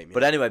more of a name. Yeah.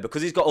 But anyway,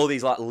 because he's got all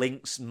these like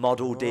links,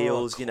 model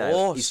deals, you know,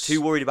 course. he's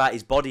too worried about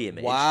his body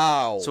image.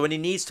 Wow. So when he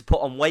needs to put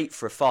on weight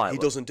for a fight, He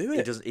doesn't do it.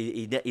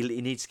 He does.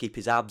 He needs to keep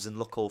his abs and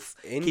look all,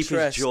 keep his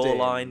Interesting.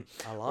 jawline.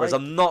 I like Whereas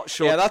I'm not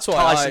sure Yeah, that's why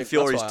Tyson that's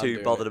Fury's why I'm too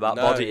doing bothered it. about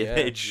No, body yeah,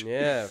 image.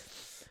 Yeah.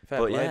 Fair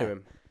But play yeah. to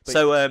him. But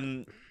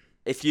So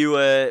if you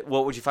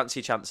what would you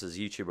fancy your chances,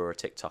 YouTuber or a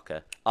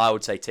TikToker? I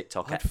would say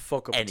TikToker. I'd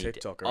fuck up a any day.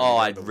 TikToker. Oh, any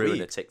I'd day of the ruin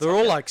a week. TikToker. They're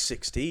all like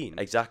 16.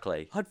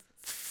 Exactly. I'd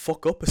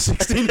fuck up a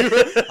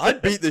 16-year-old.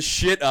 I'd beat the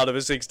shit out of a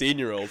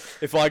 16-year-old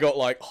if I got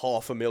like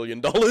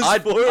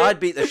 $500,000 for it. I'd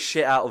beat the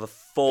shit out of a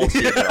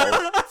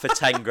 40-year-old for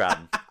 10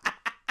 grand.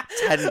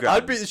 10 grand.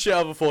 I'd beat the shit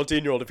out of a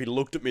 14-year-old if he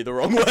looked at me the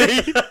wrong way.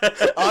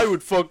 I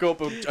would fuck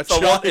up a If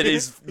child. I wanted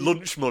his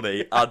lunch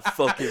money, I'd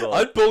fuck him up.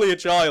 I'd bully a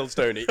child,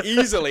 Stoney,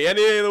 easily,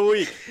 any day of the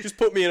week. Just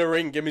put me in a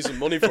ring, give me some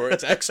money for it.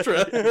 It's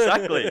extra.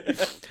 Exactly.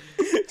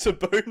 It's a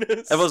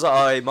bonus. Everyone's like,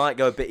 oh, he might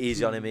go a bit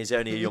easy on him. He's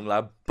only a young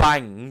lad.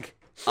 Bang.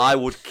 I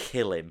would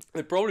kill him.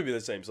 They'd probably be the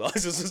same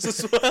size as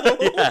us as well.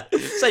 Yeah,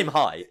 same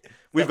height.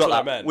 We've That's got what I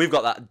that. meant. We've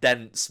got that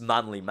dense,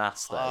 manly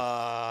mass though.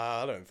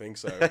 I don't think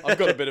so. I've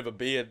got a bit of a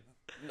beard.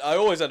 I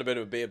always had a bit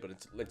of a beard, but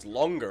it's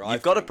longer.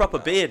 You've got a proper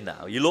beard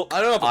now. You look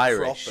I don't have a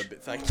Irish. proper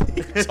beard. Thank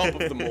you. Top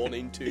of the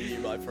morning to you,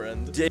 my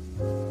friend.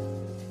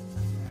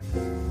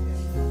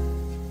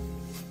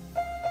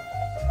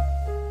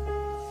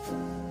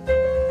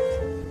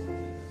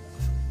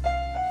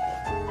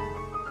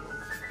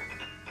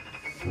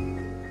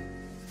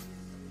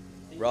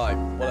 Right,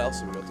 what else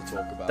have we got to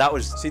talk about? That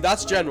was- See,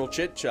 that's general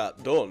chit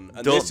chat done,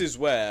 and Done. this is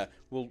where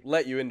we'll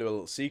let you into a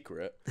little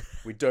secret.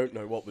 We don't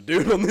know what we're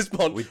doing on this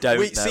pod. We don't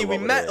know See, we what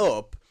we're met doing.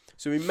 up.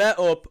 So we met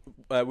up.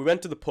 We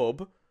went to the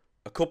pub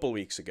a couple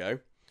weeks ago,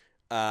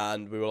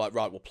 and we were like,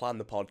 right, we'll plan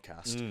the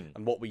podcast.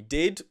 And what we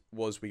did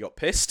was we got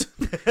pissed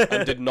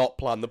and did not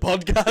plan the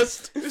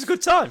podcast. It was a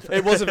good time.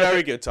 It was a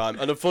very good time,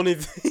 and a funny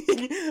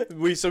thing,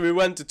 we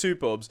went to two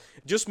pubs,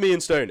 just me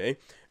and Stoney,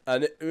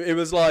 and it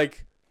was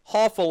like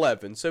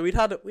 11:30. So we'd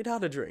had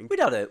a drink. We'd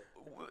had it.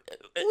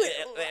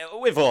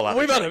 We've all had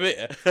We've it. had a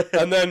beer,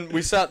 and then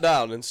we sat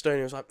down, and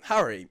Stoney was like,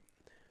 Harry,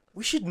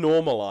 we should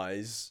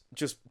normalise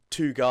just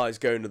two guys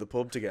going to the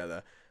pub together.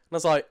 And I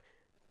was like,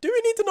 do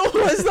we need to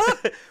normalise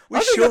that? We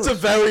I think should. that's a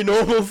very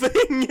normal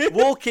thing.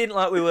 Walking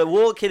like we were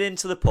walking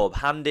into the pub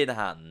hand in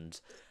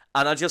hand,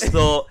 and I just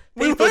thought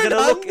We people are went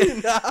gonna look. hand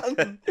in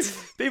hand.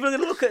 People are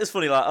gonna look at us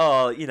funny, like,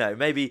 oh, you know,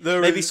 maybe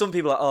There maybe is- some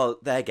people are like, oh,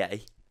 they're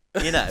gay,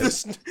 you know.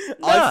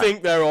 I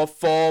think there are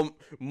far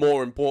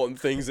more important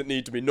things that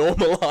need to be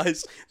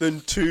normalised than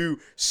two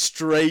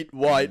straight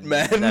white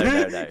men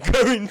No.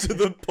 going to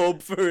the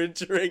pub for a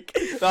drink.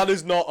 That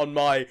is not on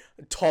my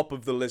top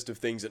of the list of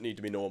things that need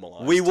to be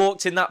normalised. We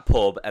walked in that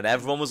pub and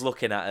everyone was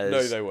looking at us.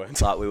 No, they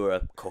weren't. Like we were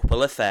a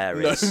couple of No,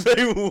 fairies.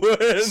 they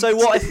weren't. So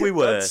what if we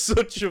were? That's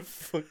such a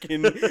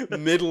fucking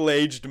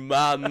middle-aged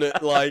man.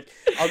 Like,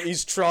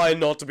 he's trying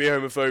not to be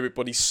homophobic,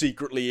 but he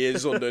secretly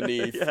is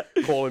underneath,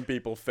 calling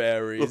people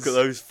fairies. Look at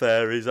those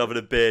fairies having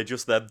a beer,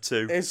 just them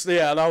two.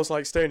 And I was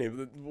like, Stoney,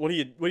 what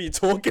are you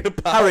talking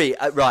about? Harry,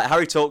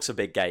 Harry talks a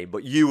big game,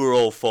 but you were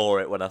all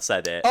for it when I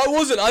said it. I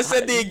wasn't. I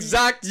said the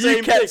exact same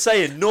You kept thing.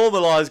 saying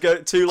normalise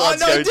two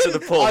lads going to the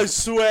pub. I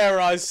swear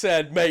I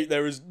said, mate, I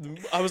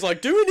was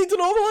like, do we need to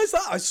normalise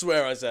that? I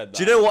swear I said that.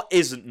 Do you know what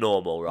isn't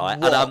normal, right?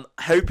 What? And I'm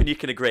hoping you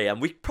can agree,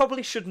 and we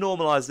probably should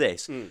normalise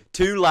this.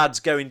 Two lads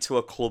going to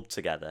a club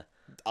together.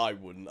 I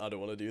wouldn't. I don't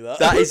want to do that.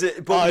 That is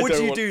it. But I would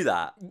don't you want- do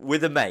that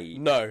with a mate?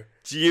 No.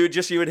 Do you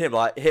and him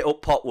like hit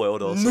up Pot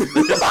World or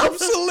something?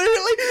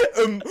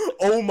 Absolutely.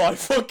 Oh my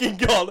fucking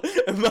god.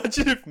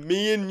 Imagine if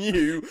me and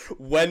you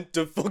went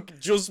to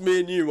just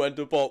me and you went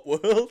to Pop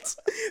World.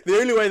 The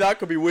only way that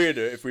could be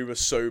weirder if we were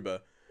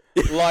sober.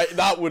 Like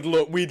that would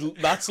look.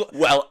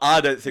 Well,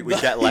 I don't think we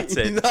get let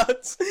in.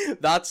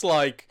 That's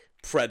like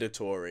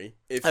predatory.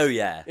 Oh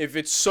yeah. If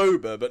it's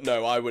sober, but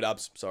no, I would.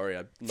 Sorry,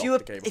 I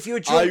knocked the cable. If you were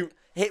drunk,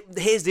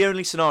 here's the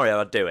only scenario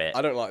I'd do it.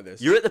 I don't like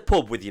this. You're at the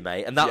pub with your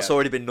mate, and that's Yeah.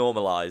 already been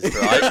normalised,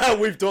 right?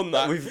 We've done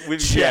that. We've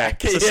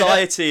Check. yeah,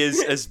 society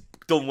has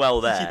done well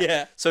there.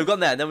 Yeah. So we've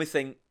gone there, and then we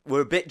think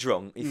we're a bit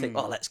drunk. You think,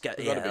 oh, let's go.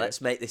 We've got a Yeah, bit. let's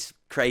make this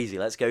crazy.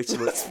 Let's go to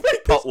Let's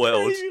make Pot this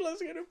World. crazy,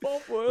 Let's go to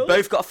Pop World.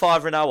 Both got a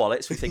 £5 in our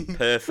wallets. We think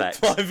perfect.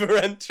 Fiver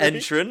entry.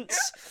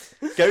 Entrance.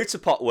 Go to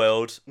Pot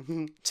World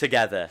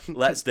together.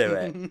 Let's do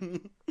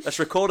it. Let's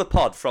record a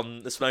pod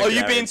from the smoking Are you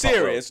area being in Pot World.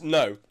 serious?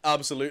 No,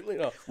 absolutely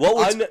not.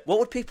 What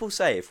would people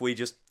say if we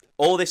just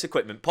all this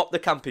equipment, pop the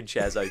camping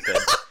chairs open,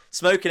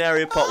 smoking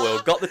area Pot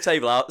World, got the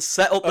table out,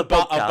 set up the A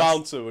podcast?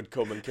 bouncer would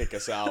come and kick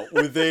us out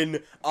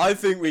within. I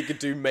think we could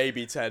do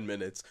maybe 10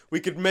 minutes. We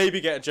could maybe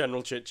get a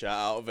general chit chat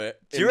out of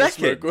it. Do you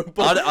reckon?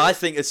 I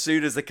think as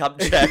soon as the camp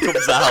chair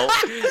comes out,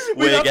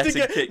 we're getting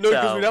kicked No,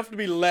 because out. we'd have to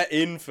be let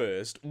in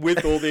first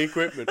with all the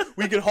equipment.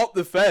 We could hop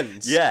the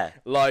fence. Yeah.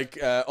 Like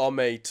our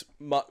mate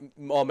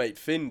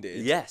Finn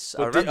did. Yes,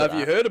 I But remember have that.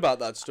 you heard about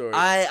that story?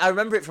 I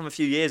remember it from a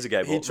few years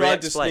ago. He But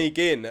tried to re-explain. sneak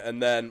in,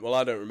 and then, well,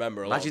 I don't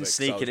remember a lot Imagine of it 'cause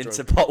I was sneaking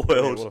into drunk. Pot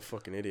World. Yeah, what a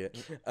fucking idiot.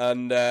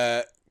 And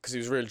because he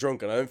was really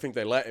drunk, and I don't think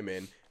they let him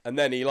in. And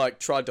then he like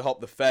tried to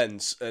hop the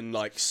fence and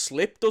like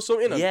slipped or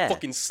something, and Yeah.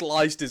 fucking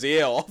sliced his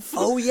ear off.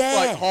 Oh, yeah.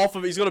 Like half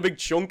of it. He's got a big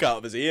chunk out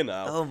of his ear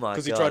now. Oh, my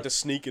Because he God. tried to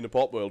sneak into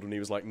Pop World when he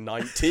was like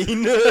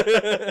 19.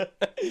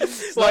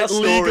 It's not a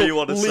story you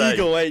want to say.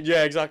 legal age.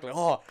 Yeah, exactly.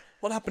 Oh,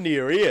 what happened to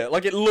your ear?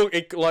 Like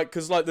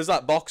because like there's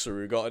that boxer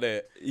who got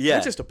it. Yeah.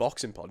 We're just a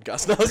boxing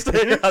podcast now.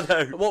 Steve. I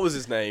know. What was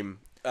his name?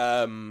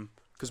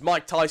 because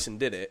Mike Tyson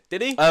did it.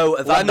 Did he? Oh,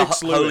 Evander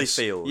Lennox Lewis.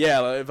 Holyfield. Yeah,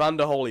 like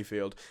Evander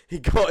Holyfield. He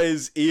got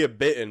his ear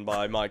bitten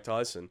by Mike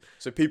Tyson.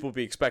 So people will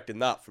be expecting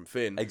that from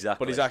Finn.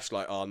 Exactly. But he's actually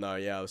like, oh no,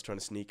 yeah, I was trying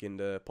to sneak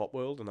into Pop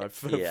World and I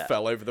Yeah.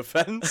 fell over the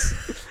fence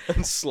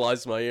and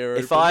sliced my ear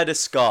If open. I had a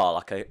scar,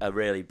 like a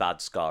really bad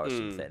scar or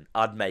something,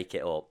 I'd make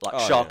it up. Like,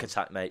 Oh, shark yeah.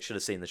 attack, mate. Should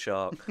have seen the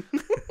shark.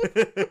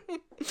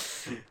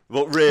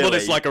 But really... But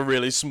it's like a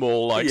really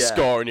small Yeah.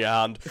 scar on your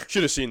hand.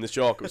 Should have seen the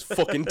shark. It was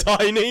fucking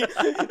tiny.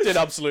 Did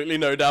absolutely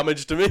no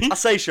damage to me. I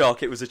say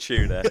shark, it was a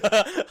tuna.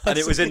 And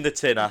it was in the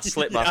tin. I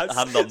slipped my hand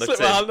on the tin.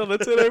 Slipped my hand on the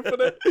tin, open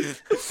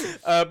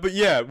it. But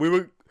yeah, we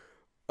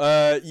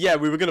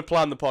were gonna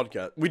plan the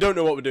podcast. We don't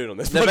know what we're doing on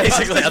this. No, podcast,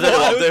 basically, is I don't know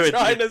what I I'm was doing.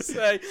 Trying to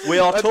say, We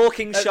are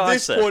talking At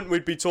this shite. point,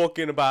 we'd be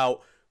talking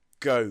about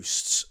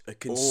ghosts,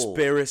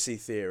 conspiracy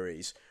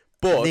theories,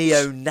 but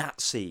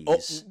Neo-Nazis. Oh,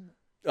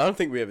 I don't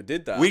think we ever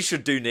did that. We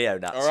should do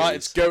neo-Nazis. All right,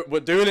 let's go. We're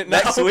doing it now.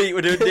 Next week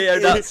we're doing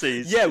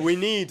neo-Nazis. Yeah, we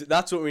need.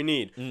 That's what we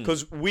need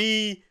because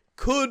we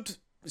could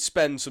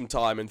spend some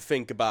time and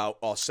think about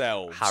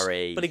ourselves,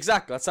 Harry. But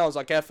exactly, that sounds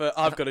like effort.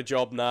 I've got a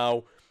job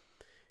now.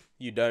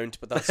 You don't,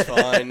 but that's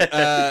fine.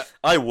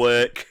 I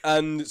work.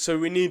 And so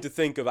we need to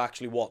think of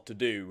actually what to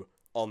do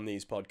on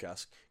these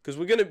podcasts because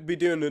we're going to be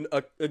doing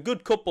a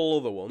good couple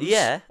other ones.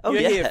 Yeah. Oh,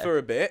 You're yeah. here for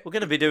a bit. We're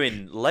going to be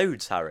doing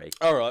loads, Harry.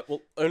 All right.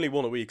 Well, only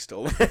one a week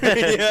still.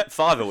 Yeah.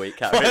 5 a week,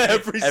 Harry.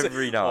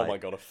 Every night. Oh my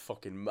god, I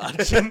fucking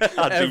imagine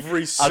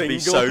every single. I'd be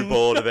so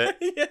bored of it.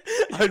 Yeah,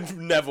 I'd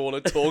never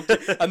want to talk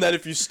to. And then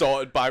if you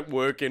started back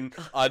working,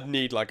 I'd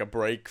need like a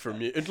break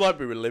from you. It's like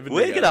we were living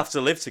We're together. going to have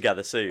to live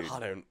together soon.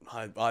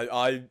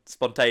 I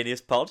Spontaneous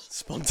pod.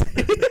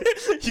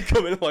 spontaneous. You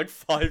come in at like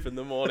 5 in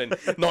the morning.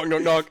 Knock,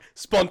 knock, knock.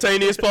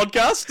 Spontaneous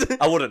podcast.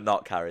 I wouldn't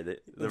not carry the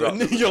rock.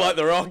 You're like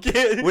the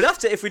Rocket. We'd have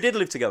to, if we did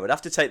live together, we'd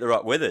have to take the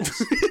rock with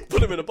us.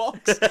 Put him in a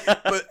box.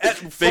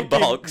 But Big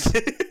box.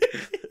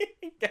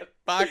 Get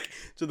back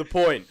to the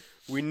point.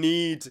 We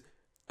need.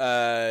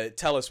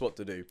 Tell us what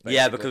to do.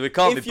 Yeah, basically. because we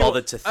can't If be you're-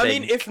 bothered to I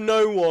mean, think. if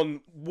no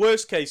one,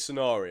 worst case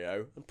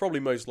scenario, and probably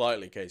most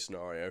likely case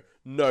scenario,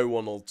 no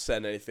one will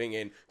send anything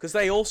in because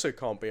they also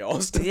can't be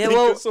asked to Yeah, think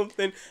well- of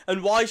something.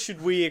 And why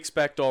should we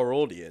expect our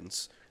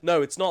audience?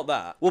 No, it's not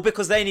that. Well,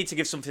 because they need to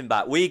give something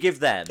back. We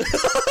give them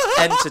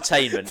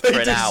entertainment for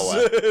an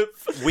hour.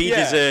 We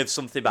Yeah. deserve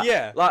something back.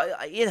 Yeah. Like,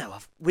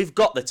 we've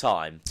got the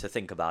time to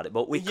think about it,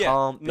 but we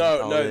can't be No,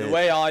 bothered. the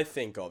way I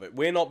think of it,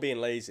 we're not being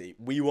lazy.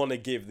 We want to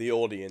give the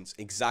audience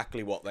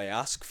exactly what they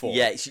ask for.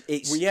 Yeah,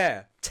 it's Well,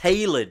 yeah,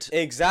 tailored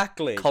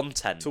exactly.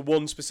 content. To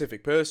one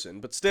specific person,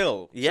 but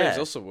still Yeah.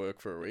 saves us some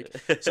work for a week.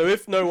 So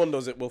if no one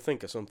does it, we'll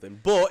think of something.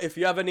 But if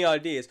you have any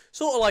ideas,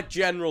 sort of like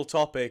general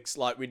topics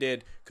like we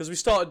did, because we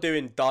started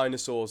doing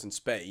dinosaurs in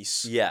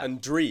space Yeah. and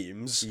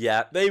dreams,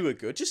 Yeah. they were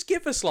good. Just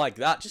give us like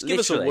that. Just give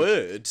us a Literally.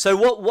 word. So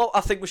what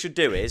I think we should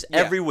do is, Yeah.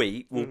 every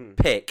week, we'll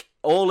pick,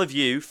 all of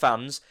you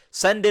fans,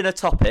 send in a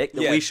topic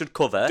that Yeah. we should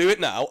cover. Do it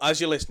now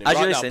as you're listening. As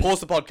right you're now, listening. pause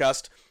the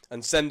podcast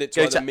and send it to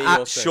Go either to me or at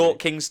Sony.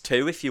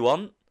 ShortKings2 if you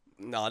want.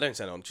 No, I don't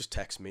send it on. Just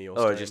text me or Or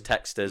something. just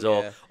text us,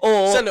 Yeah.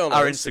 or Send it on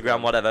our our Instagram,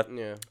 Instagram. whatever,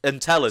 Yeah. and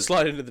tell us.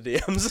 Slide into the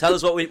DMs. Tell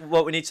us what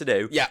we need to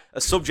do. Yeah.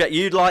 A subject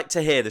you'd like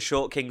to hear the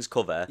Short Kings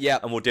cover. Yeah.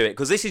 And we'll do it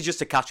because this is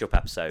just a catch-up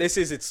episode. It's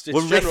We're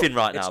general, riffing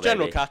right now, It's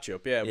general baby. catch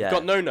up. Yeah, Yeah. we've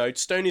got no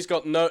notes. Stoney's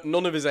got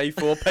none of his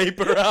A4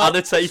 paper out.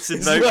 Annotated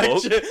his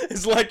notebook.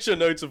 his lecture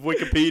notes of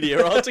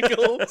Wikipedia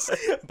articles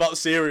about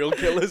serial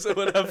killers or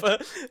whatever.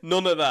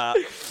 None of that.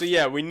 So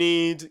yeah,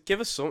 give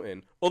us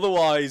something.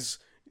 Otherwise,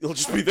 it'll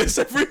just be this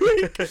every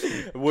week.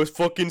 We're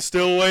fucking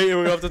still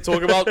waiting. We have to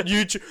talk about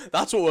YouTube.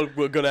 That's what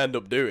we're gonna end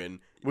up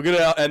doing. We're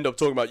gonna end up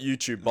talking about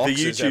YouTube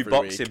boxes YouTube every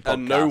boxing week,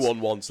 and no podcast. one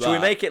wants that. Should we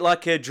make it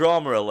like a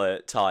drama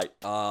alert type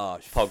I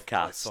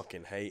podcast?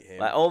 fucking hate him.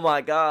 Like, oh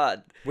my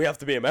god, We have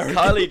to be American.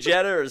 Kylie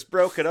Jenner has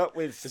broken up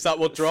with Is that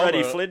what drama?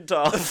 Freddie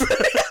Flintoff.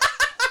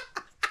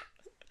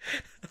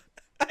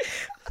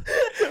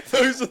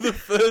 Those are the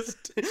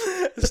first.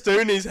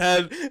 Stoney's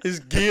had his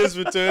gears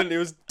were turned. He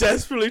was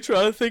desperately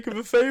trying to think of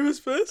a famous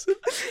person,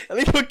 and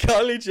he put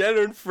Kylie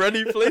Jenner and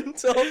Freddie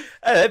Flintoff.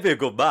 Hey, that'd be a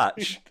good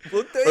match.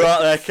 Would they? Right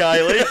there,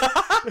 Kylie.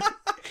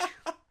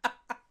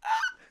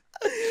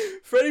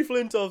 Freddie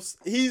Flintoff's.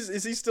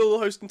 Is he still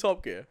hosting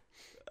Top Gear?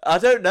 I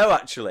don't know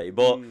actually,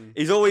 but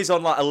he's always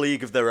on like a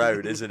league of their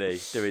own, isn't he?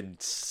 Doing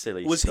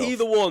silly Was stuff. he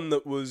the one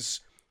that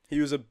was? He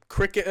was a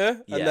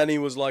cricketer, Yeah. and then he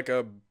was like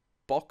a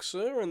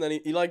boxer, and then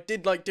he like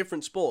did like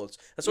different sports.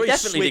 That's He why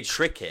definitely did switched.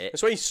 cricket.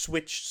 That's why he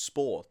switched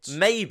sports.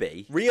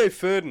 Maybe. Rio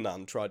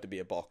Ferdinand tried to be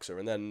a boxer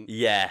and then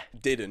Yeah.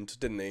 didn't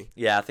he?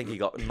 Yeah, I think he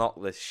got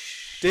knocked the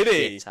Did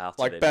he? shit out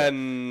Like of it.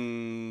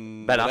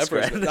 Ben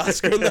Askren.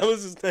 Askren, that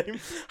was his name.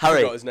 Harry,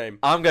 I forgot his name.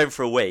 I'm going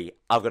for a wee.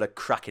 I've got a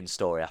cracking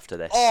story after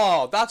this.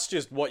 Oh, that's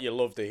just what you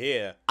love to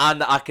hear.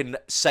 And I can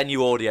send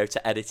you audio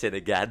to edit in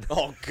again.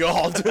 Oh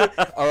God!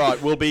 All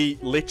right, we'll be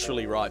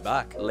literally right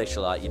back.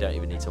 Literally, like, you don't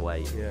even need to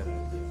wait. Yeah.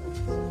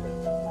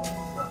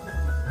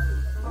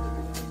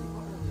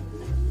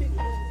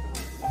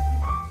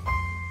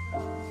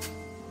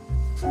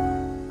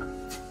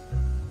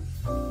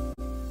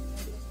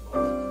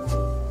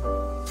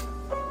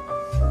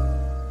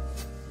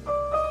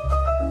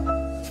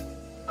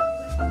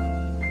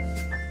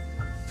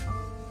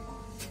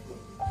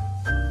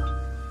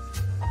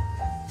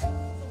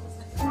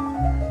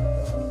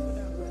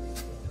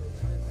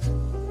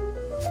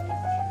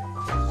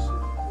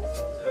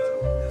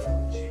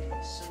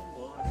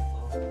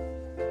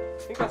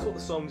 that's what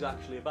the song's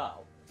actually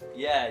about?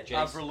 Yeah, Jason.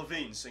 Avril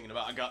Lavigne singing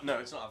about a guy. No,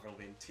 it's not Avril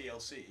Lavigne.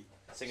 TLC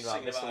Singing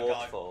about Mr. a guy,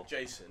 Waterfall.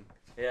 Jason.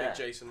 Yeah. Big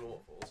Jason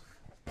Waterfalls.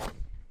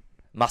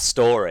 My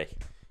story.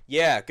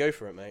 Yeah, go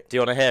for it, mate. Do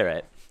you want to hear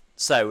it?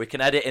 So we can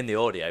edit in the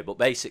audio, but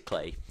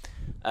basically,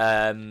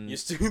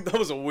 That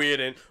was a weird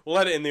in. We'll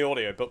edit in the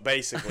audio, but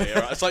basically,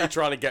 all right, it's like you're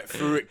trying to get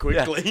through it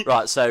quickly. Yeah,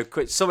 right. So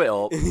quick, sum it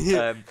up.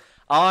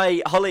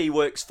 Holly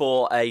works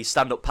for a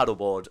stand-up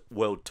paddleboard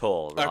world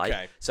tour, right?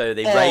 Okay. So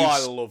they I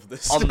race love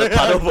this. on the I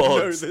know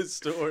paddleboards. this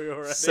story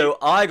already. So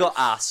I got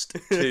asked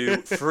to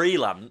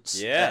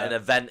freelance Yeah. at an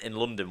event in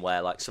London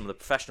where like some of the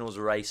professionals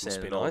were racing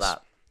Must be and all nice.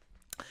 that.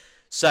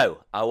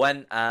 So I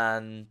went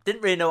and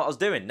didn't really know what I was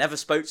doing. Never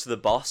spoke to the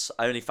boss.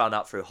 I only found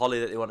out through Holly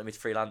that they wanted me to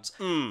freelance.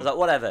 I was like,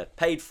 whatever.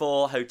 Paid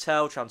for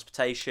hotel,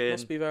 transportation,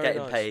 Must be very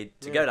getting nice.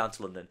 paid to go down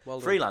to London. Well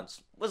done.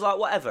 Freelance. Was like,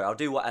 whatever. I'll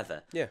do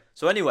whatever. Yeah.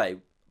 So anyway,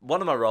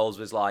 one of my roles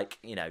was like,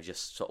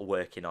 just sort of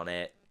working on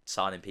it,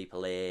 signing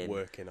people in.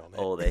 Working on it.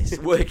 All this.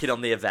 Working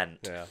on the event.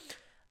 Yeah.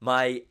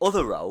 My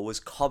other role was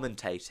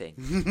commentating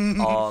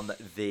on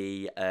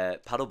the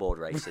paddleboard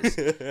races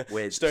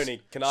with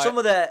Stoney, some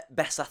of the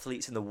best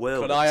athletes in the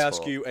world. Could in I sport.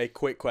 ask you a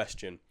quick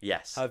question?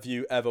 Yes. Have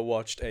you ever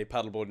watched a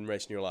paddleboarding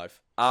race in your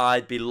life?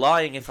 I'd be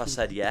lying if I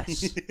said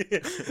yes.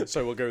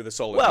 So we'll go with the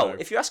solid Well, no.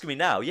 if you're asking me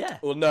now, yeah.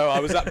 Well, no,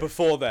 I was at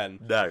before then.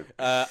 No.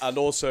 And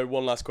also,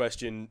 one last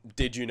question.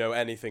 Did you know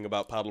anything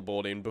about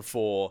paddleboarding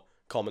before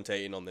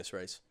commentating on this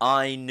race?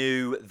 I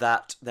knew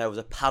that there was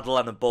a paddle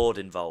and a board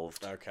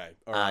involved. Okay,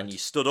 all right. And you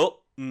stood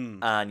up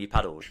and you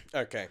paddled.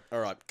 Okay, all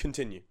right,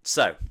 continue.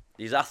 So,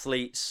 these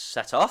athletes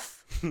set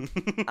off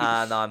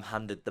and I'm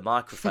handed the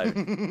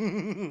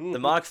microphone. The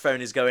microphone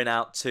is going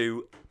out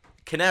to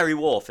Canary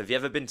Wharf. Have you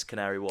ever been to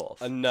Canary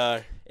Wharf?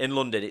 No. In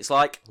London, it's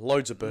like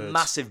Loads of birds.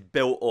 massive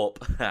built-up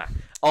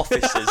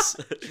offices.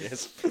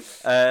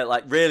 Yes.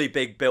 Like really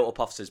big built-up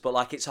offices, but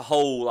like it's a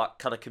whole like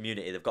kind of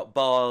community. They've got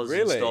bars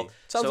Really? and stuff.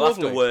 Sounds so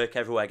lovely. after work,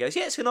 everywhere goes.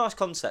 Yeah, it's a nice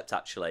concept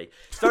actually.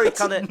 It's very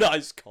kind of.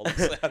 Nice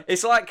concept.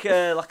 It's like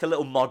a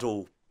little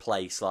model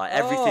place. Like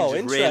everything's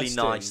just really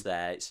interesting. nice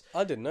there. It's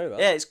I didn't know that.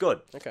 yeah, it's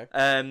good. Okay.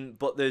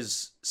 But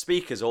there's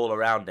speakers all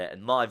around it,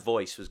 and my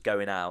voice was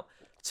going out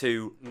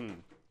to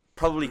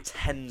probably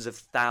tens of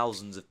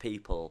thousands of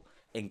people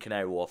in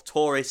Canary Wharf,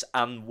 tourists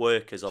and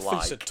workers You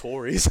alike. said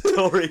Tories.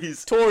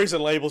 Tories. Tories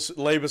and label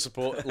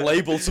supporters.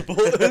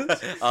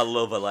 I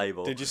love a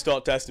label. Did you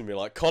start testing me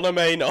like Conor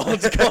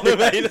Maynard? Conor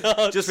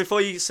Maynard. Just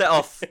before you set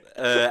off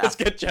Let's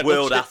get general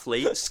world chit-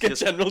 athletes. Let's get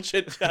just- general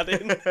chit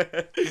chatting.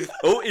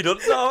 Oh, he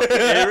doesn't know.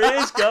 Here he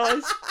is,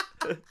 guys.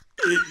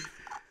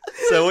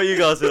 So what are you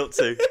guys up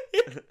to?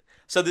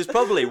 So there's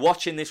probably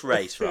watching this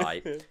race,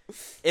 right?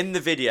 In the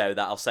video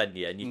that I'll send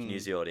you, and you can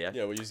use the audio.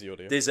 Yeah, we'll use the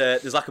audio. There's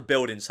like a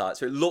building site,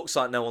 so it looks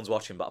like no one's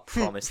watching, but I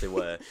promise they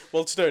were.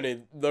 Well,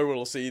 Stoney, no one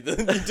will see that.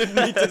 You didn't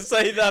need to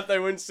say that. They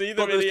won't see the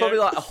But there was video. probably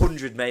like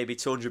 100, maybe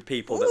 200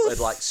 people that had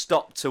like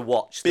stopped to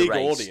watch the Big race.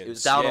 audience, It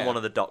was down yeah. on one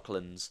of the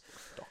Docklands.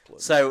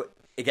 So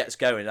it gets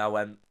going. I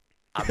went,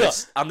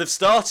 and they've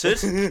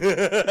started.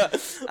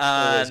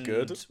 And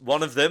good.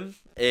 one of them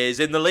is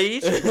in the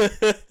lead,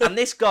 and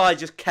this guy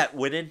just kept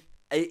winning.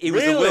 He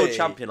was the world Really?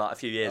 champion like a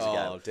few years Oh,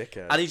 ago,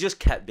 dickhead. and he just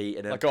kept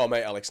beating him. Like our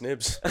mate Alex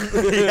Nibbs. Yeah,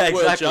 World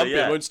exactly, champion,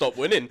 yeah. won't stop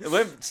winning. It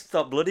won't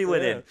stop bloody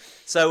winning. Yeah.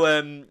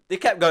 So they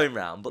kept going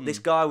round, but this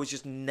guy was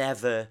just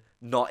never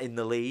not in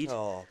the lead.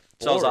 Oh,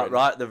 So I was like, boring.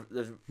 right,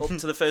 they're up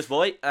to the first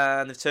point,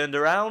 and they've turned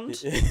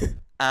around,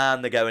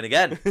 and they're going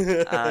again.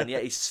 And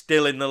yet he's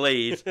still in the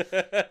lead.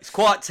 It's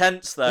quite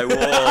tense, though.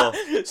 Whoa.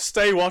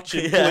 Stay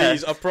watching, Yeah.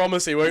 please. I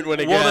promise he won't win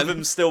again. One of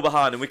them's still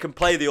behind, and we can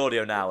play the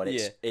audio now, and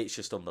Yeah. it's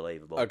just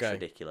unbelievable. Okay. It's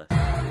ridiculous.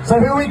 So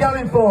who are we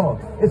going for?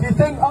 If you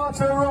think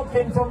Arthur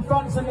Rotkin from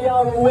France and the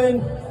Isle will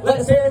win,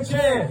 let's hear a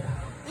cheer.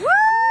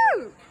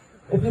 Woo!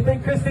 If you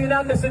think Christine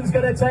Andersen's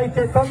going to take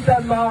it from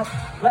Denmark,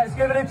 let's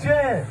give it a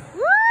cheer.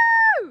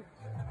 Woo!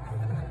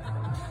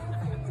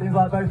 Seems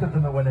like both of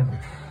them are winning.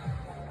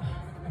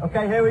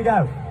 Okay, here we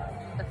go.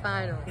 The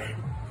final.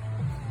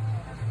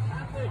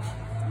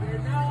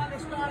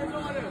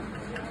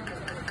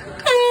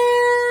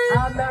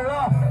 And they're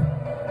off.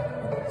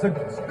 It's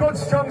a good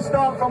strong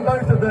start from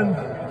both of them.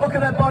 Look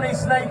at their body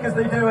snake as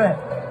they do it.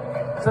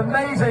 It's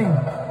amazing.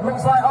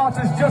 Looks like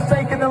Arthur's just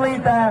taken the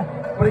lead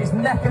there, but it's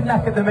neck and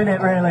neck at the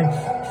minute, really.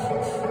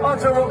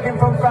 Arthur Rotkin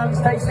from France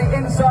takes the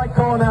inside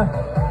corner,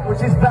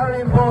 which is very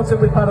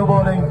important with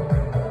paddleboarding.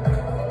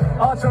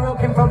 Arthur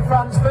Rotkin from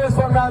France, first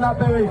one round that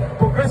buoy,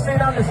 but Christine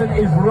Andersen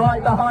is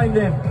right behind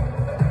him.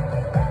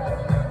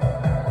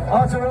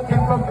 Arthur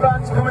Rotkin from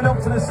France coming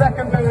up to the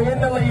second buoy in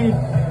the lead.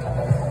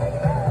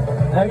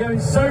 They're going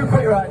so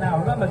quick right now.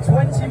 Remember,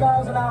 20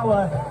 miles an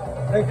hour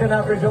they can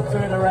average up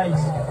to in a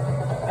race.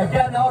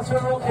 Again, Arthur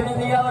Rotkin in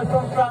the yellow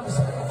from France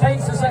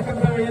takes the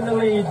second buoy in the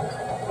lead.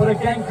 But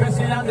again,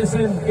 Christian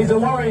Andersen is a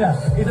warrior.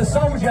 He's a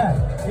soldier.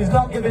 He's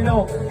not giving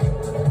up.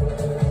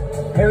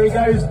 Here he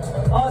goes.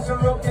 Arthur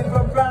Rotkin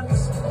from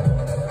France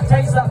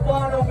takes that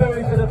final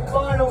buoy for the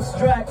final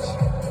stretch.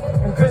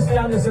 And Christian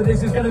Andersen,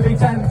 this is going to be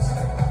tense.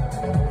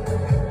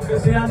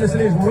 Christian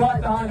Anderson is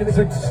right behind him. It's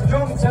a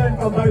strong turn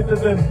from both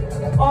of them.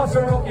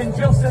 Arthur Rutkin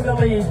just in the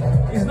lead.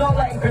 He's not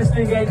letting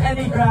Christian gain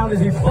any ground as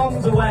he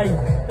bombs away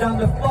down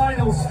the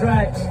final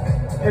stretch.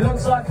 It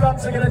looks like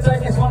France are going to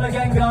take this one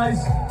again, guys.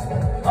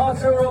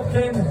 Arthur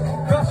Rutkin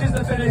crosses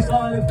the finish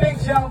line. A big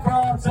shout for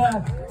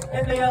Arthur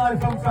in the yellow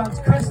from France.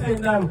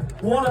 Christian, though,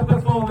 what a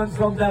performance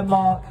from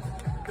Denmark.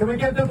 Can we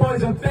give the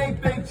boys a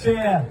big, big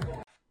cheer?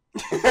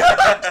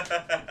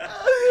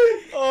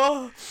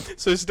 Oh,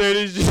 so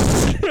Stoney's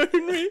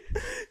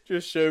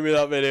just showing me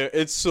that video.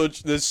 It's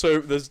such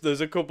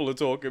there's a couple of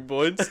talking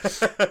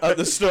points at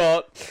the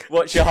start.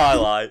 What's your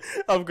highlight?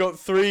 I've got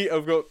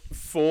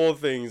 4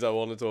 things I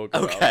want to talk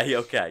about.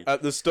 Okay.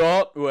 At the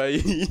start, where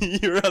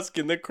you're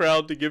asking the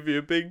crowd to give you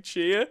a big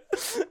cheer,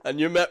 and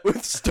you're met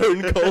with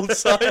stone cold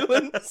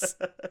silence.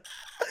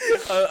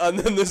 And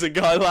then there's a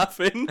guy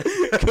laughing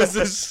because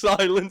there's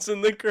silence in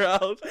the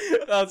crowd.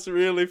 That's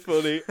really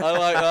funny. I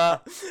like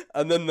that.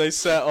 And then they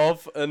set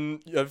off,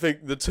 and I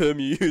think the term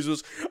you used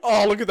was,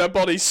 "Oh, look at that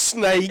body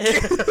snake."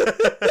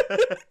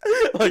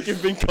 Like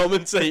you've been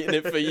commentating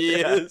it for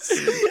years.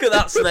 Look at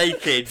that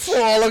snaking.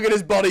 Oh, look at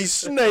his body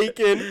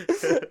snaking.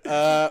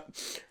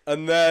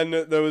 And then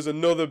there was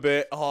another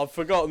bit. Oh, I've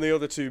forgotten the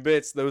other 2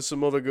 bits. There was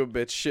some other good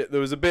bits. Shit,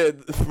 there was a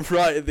bit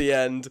right at the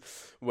end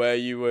where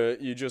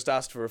you just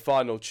asked for a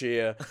final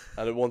cheer,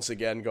 and it once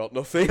again got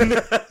nothing.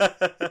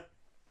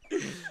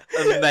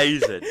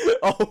 Amazing.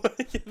 Oh,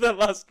 the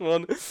last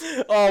one.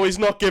 Oh, he's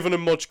not giving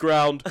them much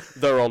ground.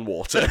 They're on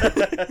water.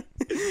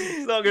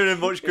 He's not giving him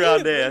much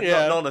ground here.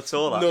 Yeah. None at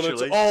all,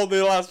 actually. Oh,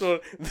 the last one.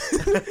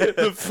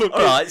 The fucking,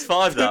 Alright, it's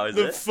 5 now, is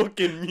the it?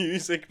 fucking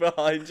music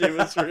behind you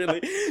was really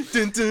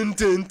dun dun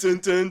dun dun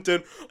dun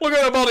dun. Look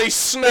at the body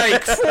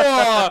snake.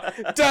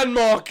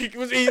 Denmark.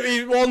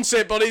 He wants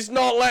it, but he's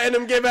not letting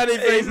him give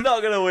anything. He's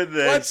not going to win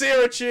this. Let's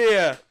hear a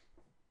cheer.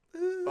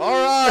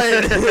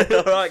 Alright.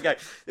 Alright, go.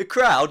 The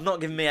crowd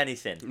not giving me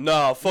anything.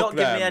 No, fuck Not them.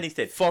 giving me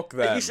anything. Fuck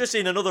them. You should have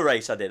seen another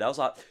race I did. I was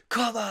like,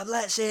 come on,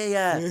 let's hear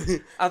ya.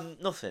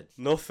 And nothing.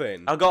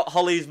 Nothing. I got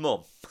Holly's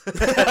mum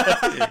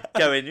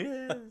going,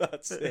 yeah.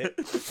 That's it.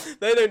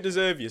 They don't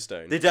deserve you,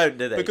 Stone. They don't,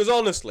 do they? Because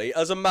honestly,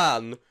 as a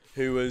man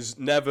who has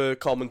never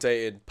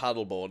commentated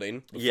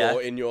paddleboarding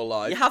before in your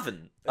life, You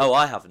haven't? Oh,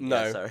 I haven't.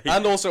 no, Yeah, sorry.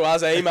 and also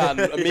as a man,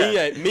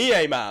 me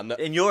a man.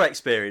 In your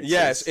experience.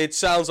 Yes, it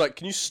sounds like.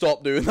 Can you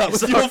stop doing that with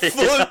Sorry. your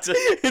foot?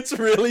 It's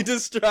really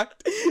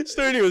distracting.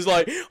 Stoney was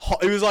like,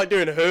 he was like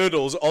doing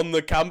hurdles on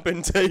the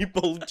camping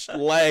table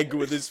leg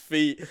with his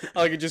feet.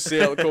 I could just see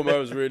it come over. It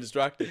was really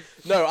distracting.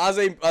 No,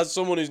 as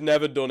someone who's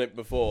never done it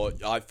before,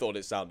 I thought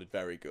it sounded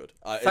very good.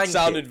 It Thank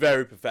sounded you.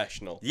 very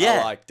professional. Yeah.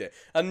 I liked it,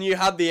 and you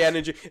had the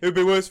energy. It would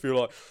be worse if you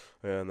were like,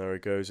 yeah, and there he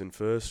goes in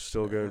first,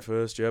 still going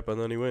first, yep, and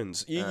then he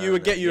wins. You were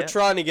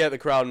trying to get the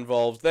crowd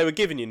involved. They were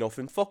giving you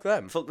nothing. Fuck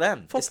them. Fuck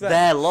them. Fuck it's them.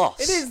 their loss.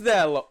 It is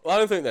their loss. I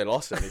don't think they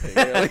lost anything.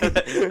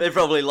 Really. They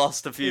probably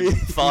lost a few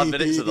 5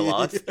 minutes of the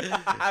life.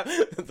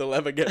 They'll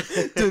ever get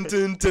dun,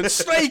 dun, dun,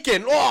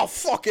 snaking. Oh,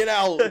 fucking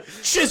hell!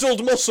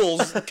 Chiseled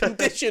muscles,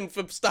 conditioned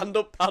for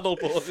stand-up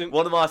paddleboarding.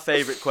 One of my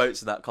favourite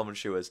quotes in that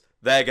commentary was,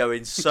 "They're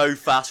going so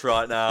fast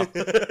right now."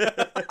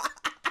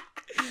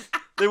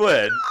 They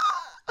weren't.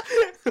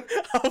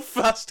 How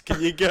fast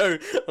can you go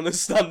on a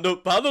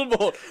stand-up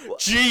paddleboard?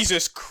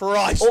 Jesus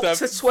Christ! Up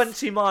to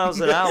 20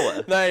 miles an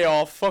hour. They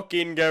are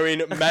fucking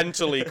going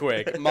mentally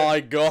quick. My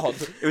God.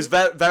 It was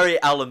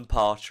very Alan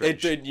Partridge.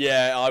 It did,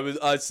 yeah.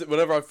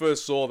 Whenever I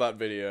first saw that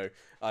video,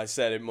 I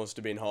said it must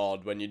have been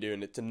hard when you're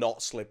doing it to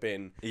not slip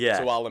in Yeah.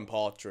 to Alan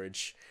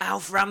Partridge.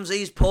 Alf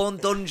Ramsey's porn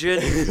dungeon.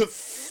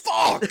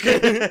 Fuck! Look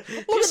at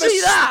the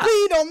see that?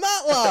 speed on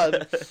that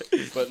lad.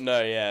 But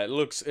no, yeah, it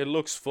looks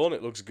fun.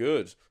 It looks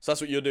good. So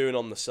that's what you're doing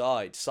on the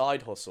side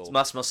hustle.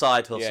 That's my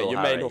side hustle. Yeah, your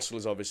Harry. main hustle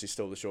is obviously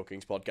still the Short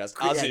Kings podcast,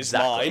 Yeah, as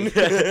exactly. is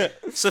mine.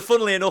 So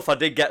funnily enough, I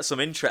did get some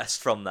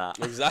interest from that.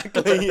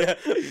 Exactly. Yeah.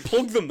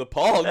 Plug them the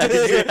pod.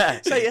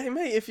 Yeah. Say, hey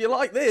mate, if you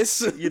like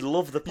this, You'd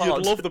love the pod.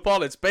 you'd love the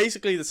pod. It's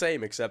basically the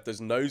same, except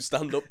there's no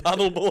stand-up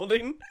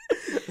paddleboarding.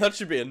 That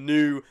should be a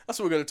new. That's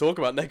what we're going to talk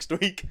about next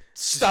week.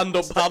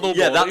 Stand-up paddleboarding.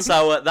 Yeah,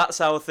 that's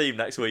our theme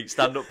next week.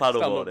 Stand-up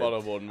paddleboarding.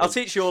 paddleboarding. I'll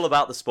teach you all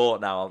about the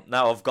sport now.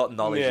 Now I've got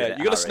knowledge. Yeah, in it,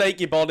 you got to Harry. snake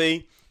your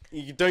body.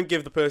 You don't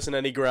give the person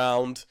any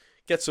ground.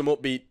 Get some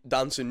upbeat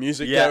dancing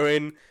music Yeah.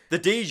 going. The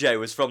DJ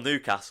was from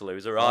Newcastle. He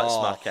was a right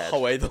smackhead.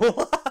 Away the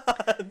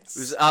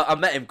lads. I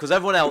met him because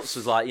everyone else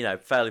was like,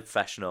 fairly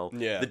professional.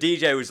 Yeah. The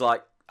DJ was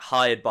like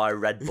hired by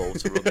Red Bull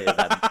to run the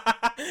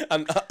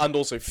event. and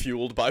also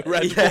fueled by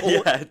Red Yeah, Bull.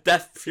 yeah,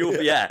 death fuel,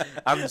 yeah,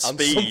 and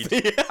speed.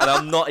 something. And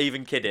I'm not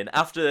even kidding.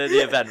 After the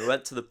event, we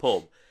went to the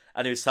pub,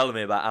 and he was telling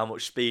me about how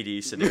much speed he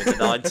used to do in the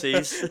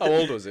 90s. How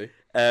old was he?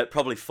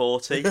 Probably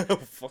 40. Oh,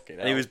 fucking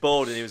hell. And he was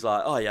bored, and he was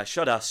like, "Oh yeah,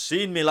 should have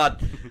seen me, lad.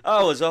 It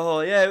was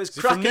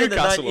From cracking in the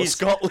Newcastle or 90s.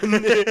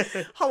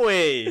 Scotland.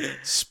 Howie,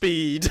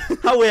 speed.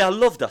 How I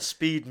love that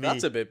speed me."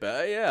 That's a bit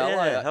better. Yeah, I Yeah,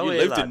 like that. how You are you,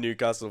 lived lad? in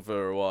Newcastle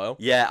for a while.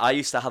 Yeah, I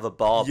used to have a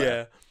bar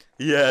there.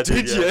 Yeah,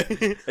 Did yeah.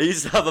 you? I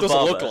used to have a Doesn't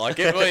barber. look like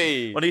it.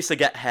 Wait. When I used to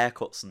get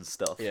haircuts and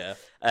stuff. Yeah.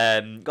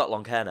 Got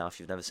long hair now, if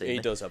you've never seen He me.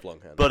 does have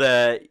long hair. But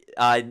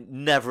I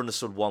never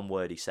understood one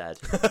word he said.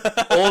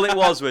 All it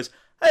was,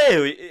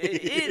 hey,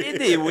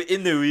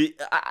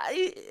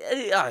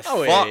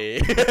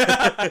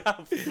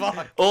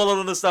 fuck. All I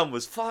understand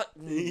was, fuck,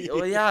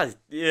 oh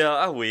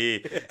yeah,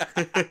 we.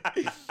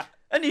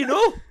 And you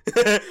know,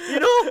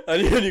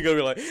 and you're gonna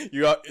be like,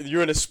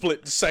 you're in a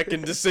split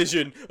second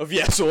decision of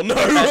yes or no.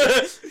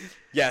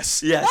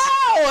 Yes. Yes.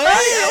 Wow,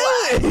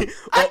 hey.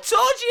 I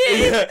told you.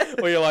 Yeah.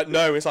 Or you're like,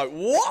 no. It's like,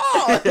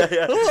 what?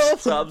 Yeah.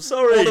 So I'm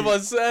sorry. What have I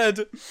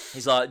said?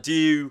 He's like, do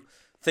you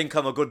think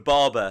I'm a good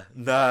barber?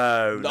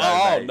 No,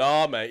 Oh, mate.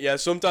 no, mate. Yeah,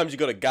 sometimes you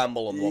got to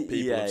gamble on what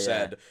people have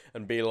said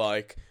and be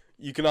like,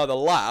 you can either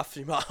laugh,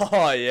 you're like,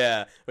 oh,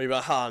 yeah, or you're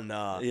like, oh,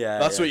 nah. Yeah,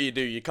 That's yeah. what you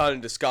do. You kind of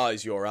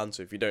disguise your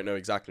answer if you don't know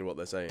exactly what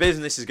they're saying.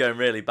 Business is going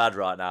really bad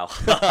right now.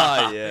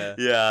 Yeah.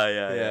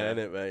 Yeah,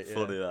 innit, mate? Yeah.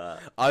 Funny that.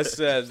 I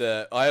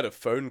said, I had a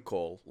phone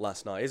call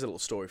last night. Here's a little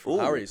story from Ooh.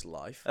 Harry's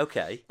life.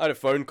 Okay. I had a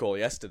phone call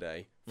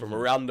yesterday from a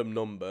random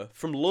number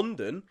from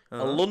London,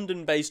 a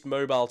London-based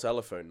mobile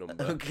telephone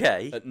number.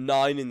 Okay. At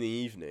 9 in the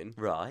evening,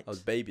 Right. I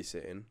was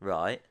babysitting,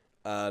 right.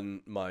 and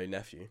my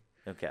nephew.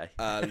 Okay.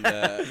 And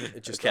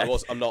it just Okay.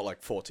 I'm not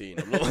like 14.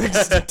 I'm not like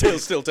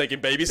still taking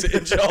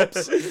babysitting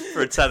jobs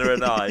For a tenner a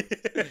night.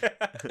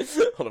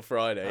 on a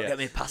Friday. Yeah. Get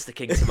me a pasta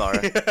king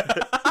tomorrow.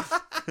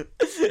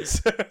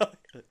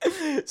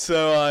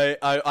 so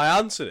I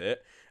answered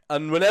it,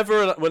 and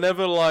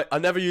whenever like I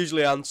never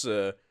usually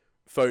answer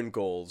phone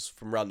calls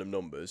from random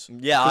numbers.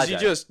 Yeah, I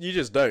because don't. you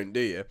just don't, do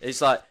you?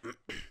 It's like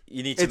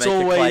you need to It's make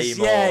always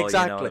a claim yeah, or,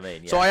 exactly. You know what I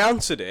mean? So Yeah. I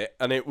answered it,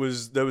 and there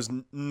was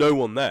no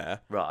one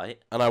there, Right.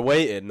 and I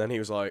waited, and then he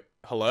was like,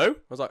 "Hello?" I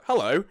was like,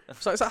 "Hello." I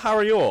was like, "Is that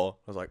Harry Orr?"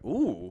 I was like,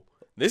 "Ooh,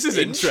 this is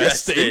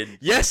interesting." Interesting.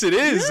 Yes, it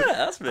is. Yeah,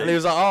 that's me. And he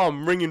was like, "Oh,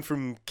 I'm ringing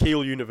from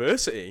Keele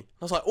University."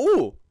 I was like,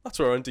 "Ooh, that's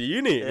where I went to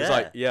uni." He was Yeah.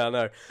 like, "Yeah, I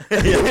know."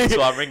 Yeah, that's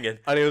why I'm ringing.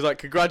 And he was like,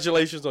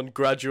 "Congratulations on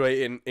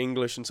graduating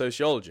English and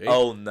sociology."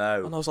 Oh And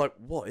no. I was like,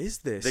 "What is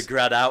this?" The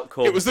grad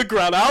outcome. It was the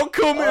grad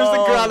outcome. It was Oh.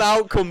 the grad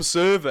outcome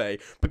survey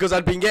because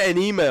I'd been getting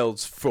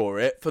emails for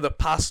it for the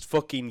past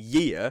fucking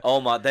year.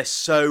 Oh my, they're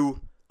so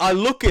I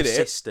look at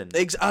persistent.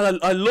 it, and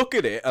I look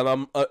at it, and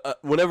I'm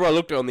whenever I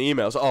looked at it on the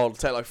email, I was like, "Oh, it'll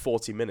take like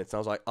 40 minutes." And I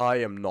was like, "I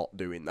am not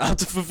doing that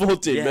for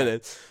 14 Yeah.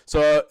 minutes."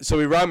 So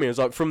he rang me. It was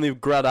like from the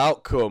grad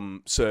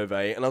outcome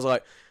survey, and I was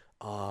like,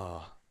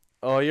 "Oh,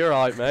 you're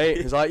right,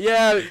 mate." He's like,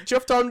 "Yeah, do you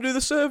have time to do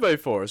the survey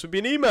for us? We've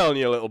been emailing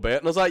you a little bit."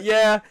 And I was like,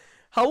 "Yeah."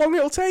 How long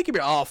it'll take you?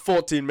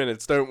 14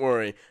 minutes, don't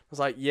worry. I was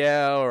like,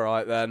 yeah, all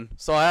right then.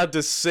 So I had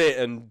to sit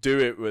and do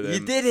it with him. You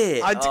did it.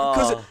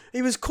 Because Oh.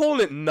 he was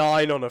calling it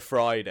 9 on a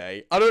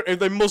Friday. I don't know,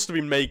 they must have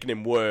been making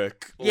him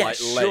work. Yeah, like,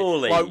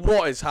 surely. Late. Like,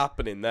 what is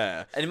happening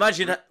there? And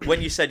imagine when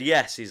you said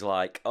yes, he's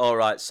like, "All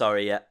right,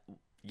 sorry, yeah."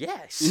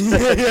 Yes.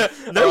 Yeah.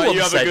 No All right, one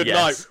you have said a good yes.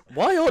 night.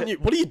 Why aren't you?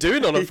 What are you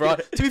doing on a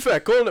Friday? To be fair,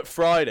 calling it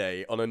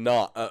Friday on a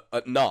night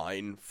at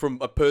 9 from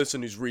a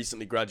person who's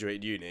recently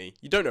graduated uni,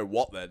 you don't know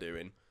what they're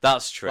doing.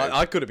 That's true. Like,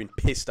 I could have been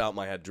pissed out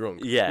my head drunk.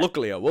 Yeah.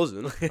 Luckily, I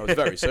wasn't. I was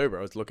very sober.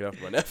 I was looking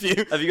after my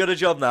nephew. Have you got a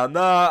job now?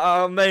 No,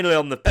 I'm mainly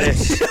on the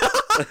piss.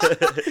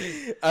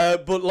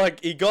 But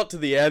like, he got to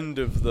the end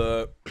of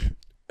the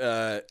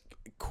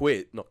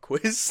quiz.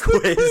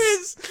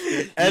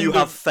 You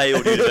have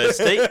failed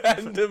university.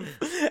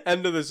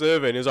 end of the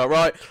survey, and he was like,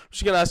 "Right, I'm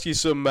just gonna ask you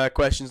some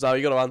questions now.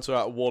 You got to answer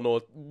out of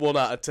 1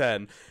 out of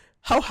 10.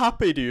 How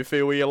happy do you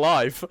feel with your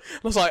life?" And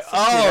I was like,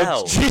 "Oh,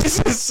 hell.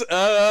 Jesus."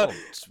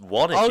 Just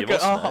one if you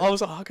must know. I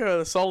was like, I'll go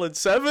with a solid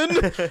 7.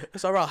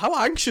 It's like, right, how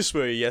anxious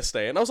were you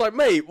yesterday? And I was like,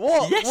 mate,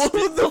 what? Yesterday?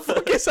 What the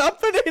fuck is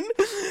happening?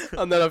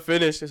 And then I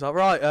finished. It's like,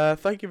 right,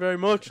 thank you very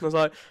much. And I was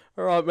like,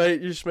 all right,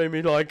 mate, you just made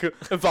me like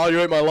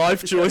evaluate my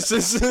life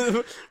choices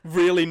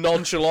really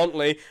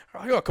nonchalantly.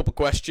 I got a couple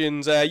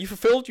questions. You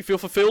fulfilled? You feel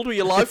fulfilled with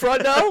your life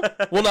right now?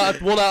 1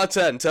 out of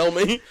 10. Tell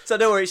me. So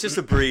don't worry, it's just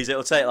a breeze.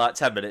 It'll take like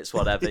 10 minutes,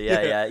 whatever.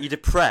 Yeah. You're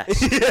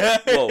depressed. Yeah.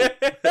 Whoa.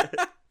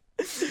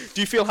 Do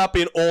you feel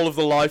happy in all of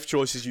the life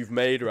choices you've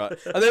made, right?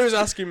 And then he was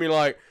asking me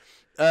like,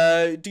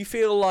 do you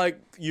feel like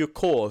your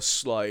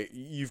course, like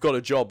you've got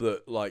a job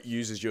that like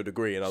uses your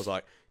degree? And I was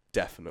like,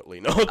 definitely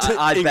not.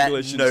 I bet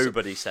English and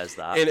nobody says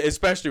that.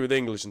 especially with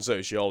English and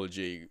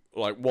sociology,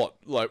 like what?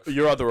 Like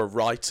you're either a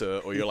writer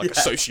or you're like a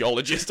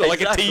sociologist or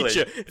like Exactly. a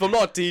teacher. If I'm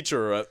not a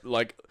teacher or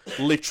like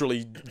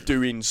literally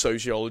doing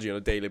sociology on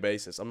a daily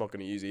basis, I'm not going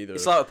to use either.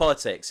 It's like with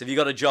politics. If you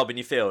got a job in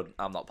your field,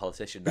 I'm not a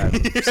politician, no.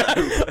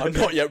 I'm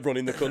not yet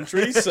running the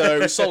country,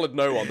 so solid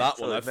no on that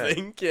one, I Solid no.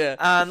 think. Yeah.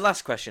 And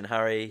last question,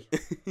 Harry.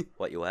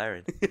 What you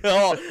wearing?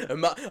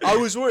 I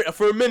was worried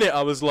for a minute.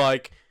 I was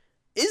like,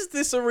 "Is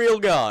this a real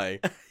guy?"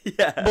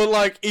 Yeah. But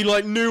like, he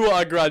like knew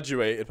I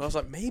graduated. But I was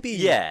like, maybe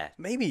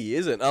he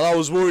isn't. And I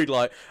was worried.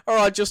 Like, all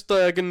right, just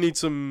gonna need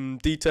some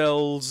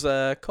details.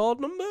 Card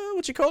number.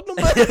 What's your card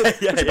number? What's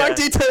your bank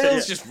details? Yeah.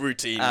 Just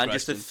routine. And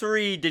just the questions.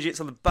 3 digits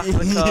on the back of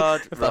the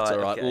card. If that's all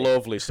right. Okay.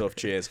 Lovely stuff.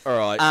 Cheers. All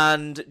right.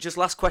 And just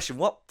last question: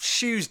 what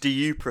shoes do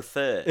you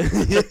prefer?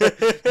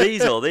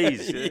 These or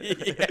these?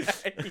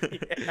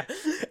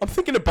 I'm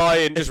thinking of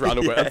buying, just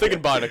randomly, I'm thinking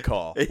of buying a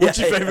car. What's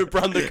your favourite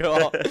brand of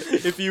car?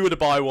 If you were to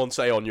buy one,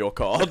 say, on your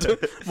card,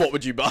 what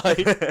would you buy?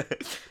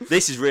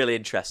 This is really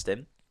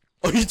interesting.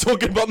 Are you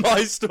talking about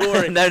my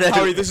story? No.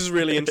 Harry, this is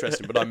really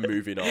interesting, but I'm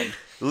moving on.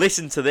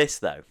 Listen to this,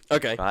 though.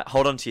 Okay. Right,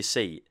 hold on to your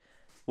seat.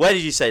 Where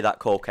did you say that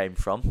call came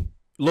from?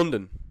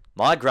 London.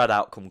 My grad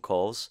outcome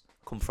calls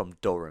come from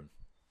Durham.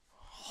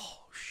 Oh,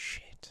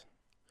 shit.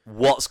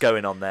 What's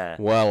going on there?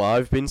 Well,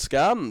 I've been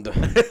scammed.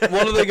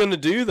 What are they going to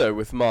do, though,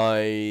 with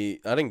my...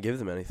 I didn't give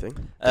them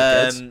anything.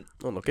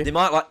 Unlucky. They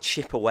might like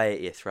chip away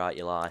at you throughout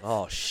your life.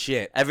 Oh,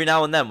 shit. Every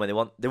now and then, when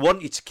they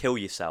want you to kill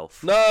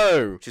yourself.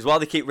 No. Which is why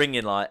they keep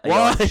ringing. Like, are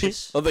Why? you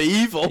anxious? Are they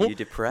evil? Are you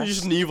depressed? You're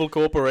just an evil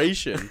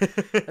corporation.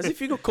 As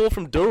if you got called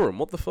from Durham.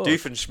 What the fuck?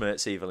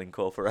 Doofenshmirtz Evil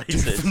Incorporated.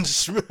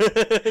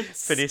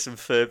 Doofenshmirtz. Phineas and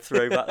Ferb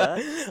throwback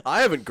there.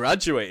 I haven't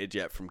graduated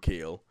yet from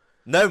Kiel.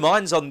 No,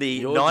 mine's on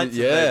the 9th of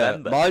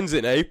November. Mine's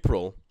in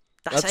April.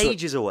 That's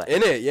ages away.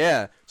 In it,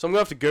 yeah. So I'm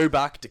going to have to go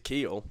back to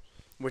Kiel,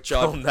 which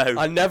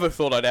I never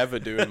thought I'd ever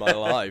do in my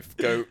life.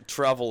 Go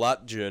travel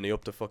that journey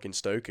up to fucking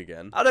Stoke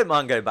again. I don't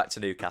mind going back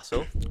to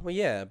Newcastle. Well,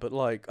 yeah, but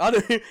like,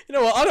 you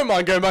know what? I don't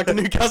mind going back to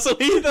Newcastle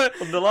either.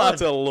 Underline.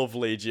 That's a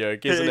lovely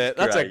joke, isn't it?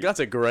 It's great. That's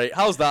a great.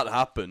 How's that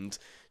happened?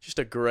 Just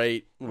a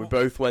great. We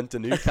both went to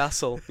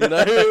Newcastle. You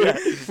know,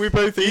 we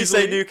both. Do you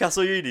say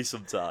Newcastle Uni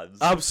sometimes?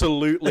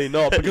 Absolutely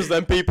not, because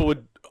then people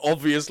would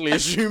obviously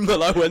assume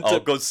that I went to. Oh,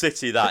 good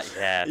city that.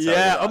 Yeah.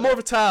 Yeah, I'm more of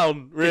a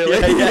town, really.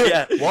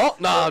 Yeah. What?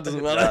 Nah, it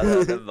doesn't matter.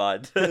 No, never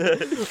mind.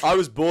 I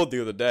was bored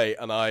the other day,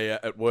 and I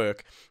at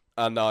work,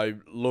 and I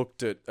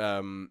looked at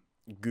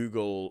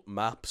Google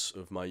Maps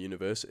of my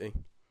university.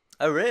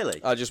 Oh, really?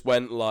 I just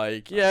went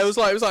like, it was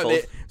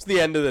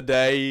the end of the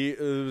day. It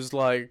was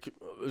like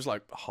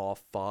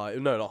 5:30.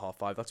 No, not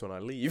 5:30. That's when I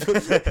leave.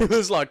 It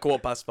was like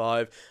 5:15.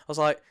 I was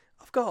like,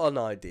 I've got an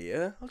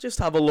idea. I'll just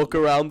have a look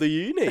around the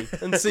uni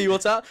and see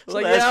what's out. It's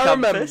like, there's yeah, I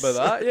remember campus.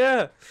 that.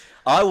 Yeah.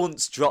 I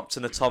once dropped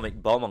an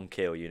atomic bomb on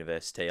Keele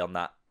University on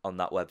that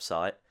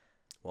website.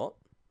 What?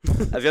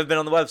 Have you ever been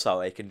on the website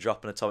where you can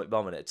drop an atomic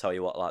bomb and it'll tell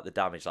you what like the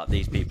damage? Like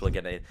these people are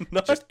gonna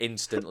just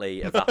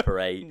instantly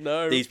evaporate.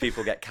 No. These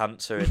people get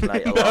cancer in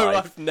later No, life.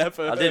 I've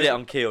never. I did it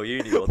on Keele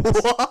Uni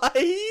once. Why?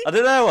 I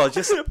don't know. I was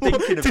just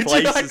thinking of Did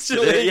places you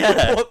to do actually? it.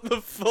 Yeah. What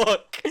the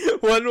fuck?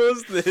 When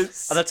was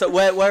this? And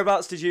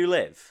whereabouts did you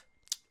live?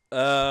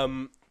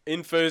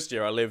 In first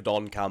year, I lived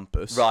on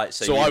campus. Right,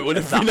 so I you would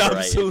have been evaporated.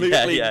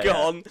 absolutely Yeah.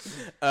 gone.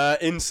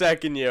 In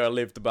second year, I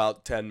lived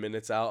about 10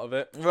 minutes out of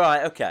it.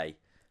 Right. Okay.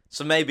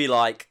 So maybe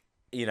like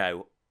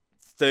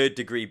 3rd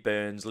degree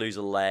burns, lose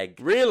a leg,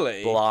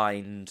 Really?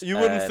 blind. You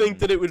wouldn't think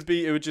that it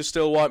would just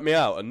still wipe me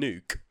out, a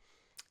nuke.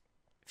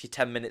 If you're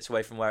 10 minutes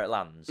away from where it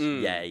lands,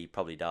 yeah, you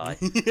probably die.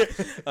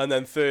 And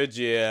then third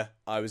year,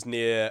 I was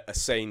near a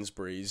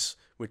Sainsbury's,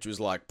 which was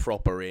like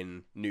proper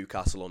in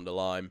Newcastle under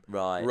Lyme.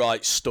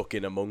 Right. Stuck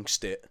in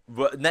amongst it.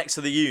 But next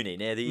to the uni,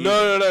 near the uni.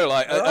 No,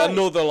 like Right.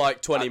 another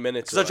like 20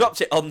 minutes. Because I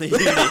dropped it on the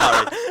uni,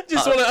 Harry.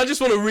 I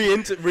just want to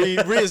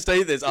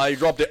reinstate this. I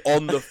dropped it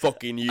on the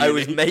fucking uni. I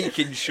was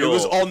making sure. It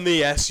was on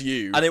the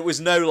SU. And it was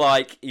no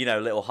like,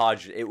 little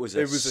hydrogen. It was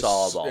a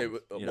SAR bomb.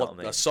 You know what I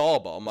mean? A SAR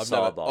bomb?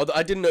 SAR bomb.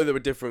 I didn't know there were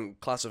different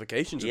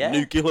classifications Yeah. of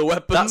nuclear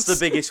weapons. That's the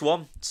biggest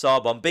one.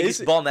 SAR bomb.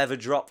 Biggest it? bomb ever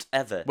dropped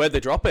ever. Where'd they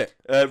drop it?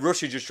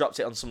 Russia just dropped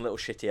it on some little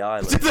shitty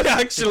island. Did they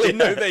actually?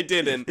 No, they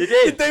didn't. They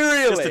did. Did they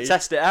really? Just to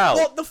test it out.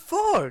 What the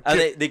fuck? And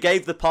they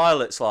gave the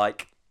pilots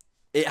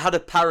it had a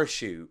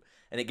parachute,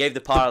 and it gave the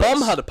the pilots.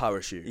 bomb had a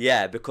parachute.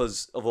 Yeah,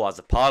 because otherwise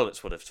the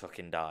pilots would have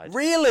fucking died.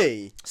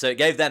 Really? So it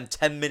gave them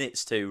 10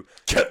 minutes to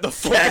Get the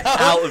fuck Get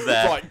out of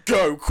there. Right,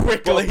 go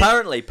quickly. Well,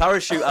 apparently,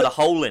 parachute had a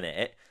hole in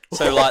it,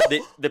 so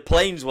the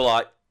planes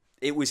were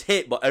it was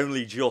hit, but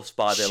only just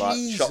by the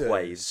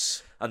shockwaves,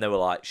 Jesus. and they were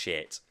like,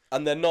 shit.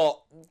 And they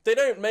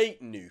don't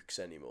make nukes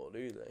anymore,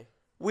 do they?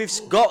 We've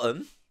got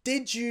them.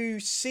 Did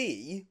you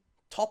see,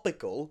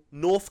 topical,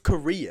 North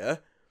Korea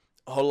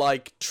are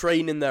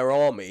training their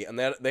army, and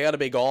they had a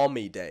big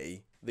army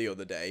day the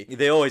other day.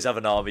 They always have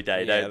an army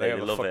day, don't they they? have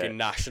They a love fucking it.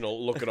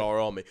 national look at our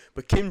army.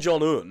 But Kim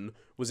Jong-un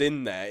was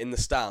in there in the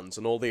stands,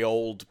 and all the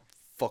old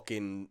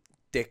fucking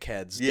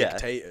dickheads, Yeah.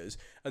 dictators,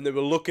 and they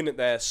were looking at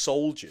their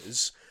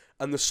soldiers,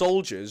 and the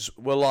soldiers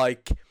were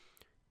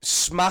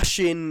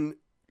smashing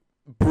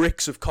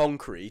bricks of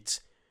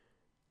concrete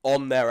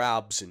on their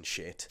abs and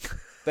shit.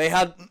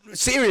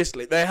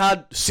 Seriously. One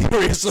of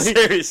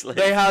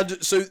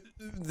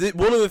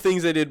the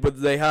things they did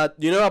was they had,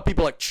 you know how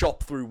people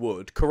chop through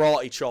wood,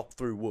 karate chop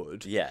through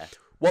wood? Yeah.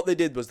 What they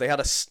did was they had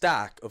a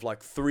stack of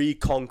 3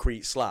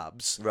 concrete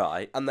slabs.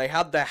 Right. And they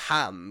had their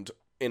hand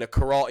in a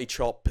karate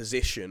chop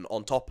position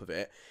on top of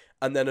it,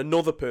 and then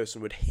another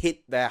person would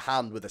hit their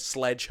hand with a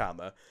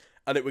sledgehammer,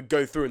 and it would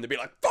go through, and they'd be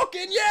like,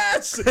 fucking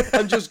yes!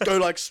 And just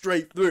go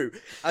straight through.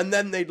 And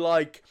then they'd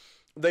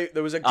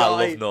there was a I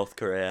guy. love North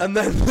Korea. And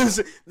then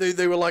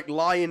they were like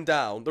lying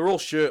down. They're all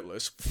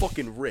shirtless,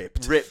 fucking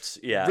ripped. Ripped,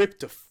 yeah. Ripped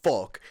to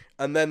fuck.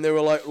 And then they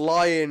were like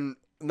lying.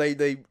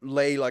 They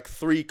lay like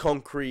 3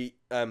 concrete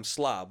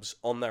slabs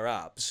on their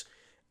abs,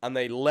 and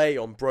they lay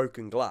on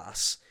broken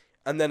glass.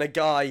 And then a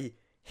guy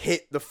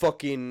hit the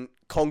fucking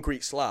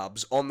concrete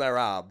slabs on their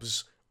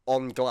abs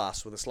on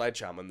glass with a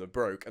sledgehammer, and they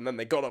broke. And then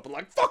they got up and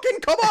like, fucking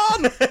come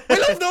on, we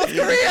love North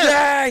Korea.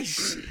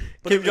 Yes.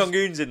 But Kim it was- Jong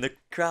Un's in the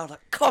crowd like,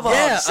 come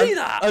on, see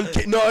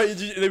that. No,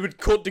 they would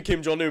cut to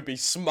Kim Jong Un and be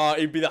smart.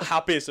 He'd be the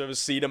happiest I've ever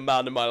seen a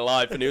man in my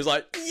life, and he was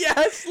like,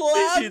 "Yes,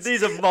 lads,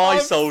 These are my I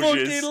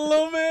soldiers. fucking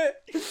love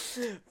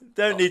it."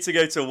 Don't need to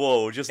go to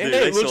war. We'll just do Innit?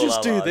 this We'll all just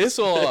our do lives. this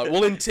all out.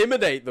 We'll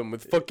intimidate them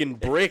with fucking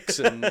bricks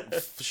and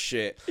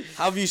shit.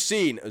 Have you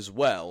seen as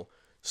well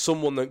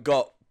someone that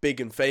got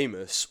big and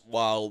famous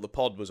while the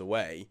pod was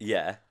away?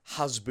 Yeah.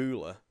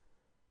 Hasbulla.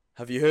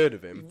 Have you heard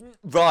of him?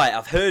 Right,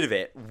 I've heard of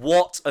it.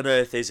 What on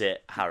earth is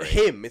it, Harry?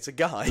 Him, it's a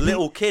guy.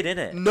 Little kid,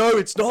 innit? No,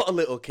 it's not a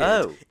little kid.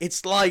 Oh.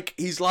 It's like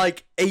he's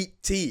like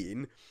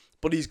 18,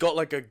 but he's got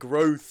like a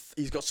growth.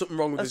 He's got something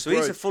wrong with his so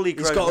growth. he's a fully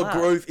He's grown got lad. a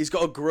growth. He's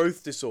got a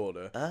growth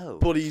disorder. Oh.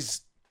 But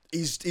he's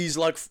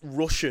like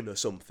Russian or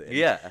something.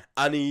 Yeah.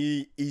 And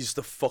he's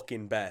the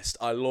fucking best.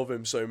 I love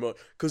him so much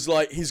because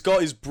like he's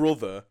got his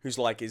brother who's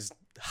like his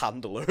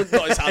handler,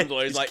 not his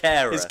handler. He's His like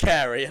carer. his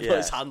carer, yeah, Yeah. not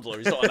his handler.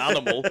 He's not an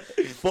animal,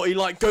 but he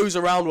like goes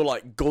around with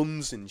like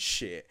guns and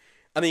shit.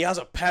 And he has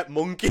a pet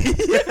monkey.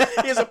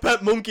 He has a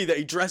pet monkey that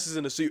he dresses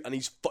in a suit, and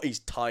he's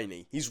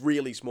tiny. He's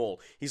really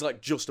small. He's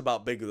like just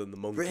about bigger than the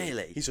monkey.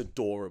 Really? He's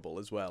adorable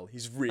as well.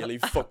 He's really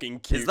fucking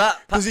cute. Is that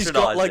he's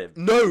got like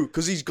patronising?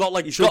 because he's got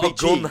like He's got a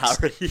chubby gun,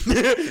 cheeks.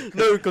 Harry.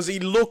 No, because he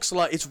looks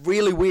like it's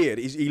really weird.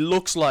 He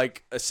looks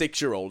like a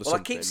 6-year-old or Well, I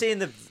something. keep seeing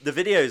the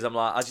videos. I'm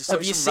like, I just saw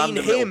Have you some seen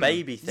random him? little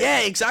baby thing. Yeah,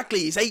 exactly.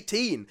 He's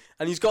 18,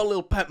 and he's got a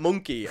little pet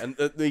monkey, and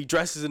he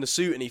dresses in a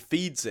suit and he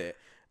feeds it.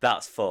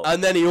 That's fun.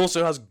 And then he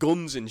also has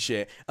guns and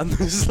shit. And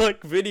there's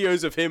like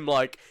videos of him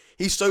like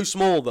he's so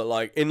small that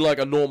like in like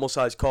a normal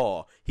sized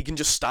car, he can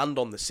just stand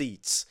on the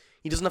seats.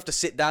 He doesn't have to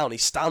sit down. He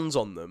stands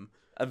on them.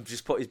 And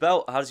just put his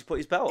belt. How does he put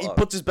his belt He on?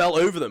 puts his belt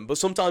over them, but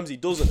sometimes he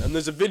doesn't. And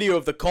there's a video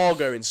of the car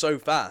going so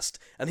fast,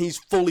 and he's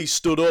fully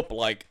stood up,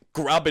 like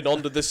grabbing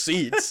onto the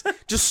seats,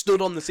 just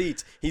stood on the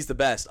seats. He's the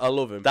best. I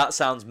love him. That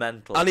sounds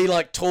mental. And he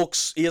like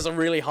talks. He has a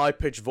really high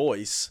pitched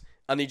voice.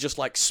 And he just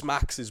like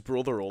smacks his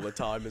brother all the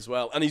time as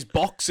well. And he's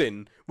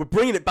boxing. We're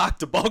bringing it back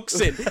to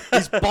boxing.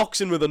 He's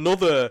boxing with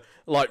another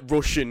like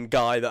Russian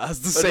guy that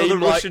has the same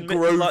Another Russian like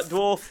growth. like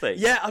dwarf thing.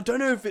 Yeah, I don't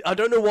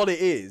know what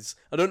it is.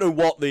 I don't know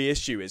what the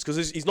issue is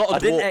because he's not a dwarf. I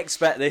didn't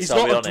expect this. He's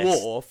I'll not be a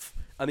honest. dwarf,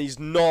 and he's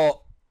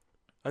not.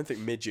 I don't think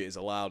midget is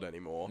allowed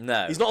anymore.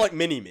 No. He's not like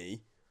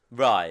Mini-Me.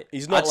 Right.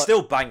 He's not I'd like-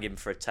 still bang him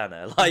for a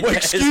tenner. Like, Well,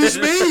 excuse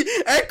me?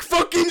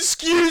 Fucking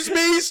excuse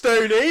me,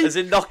 Stoney? Does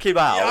it knock him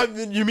out? Yeah, I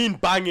mean, you mean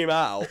bang him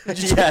out?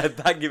 Yeah,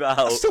 bang him out.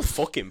 I'd still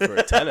fuck him for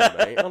a tenner,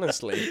 mate.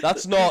 Honestly,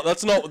 that's not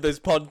what this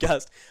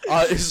podcast.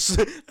 It's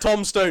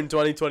Tom Stone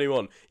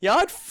 2021. Yeah,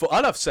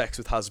 I'd have sex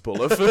with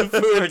Hasbulla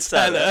for a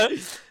tenner.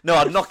 No,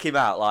 I'd knock him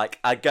out. Like,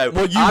 I'd go.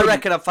 Well, you I wouldn't-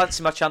 reckon I'd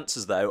fancy my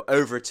chances, though,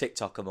 over a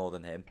TikToker more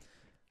than him.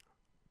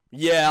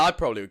 Yeah, I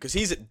probably would, because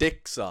he's at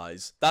dick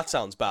size. That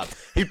sounds bad.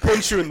 He'd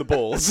punch you in the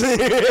balls.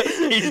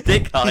 He's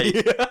dick height.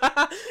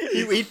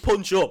 He'd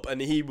punch up and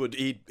he'd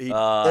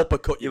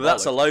uppercut you. Yeah, but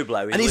that's a low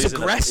blow. And he's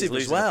losing aggressive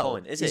he's as losing a well.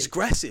 point, is He's he?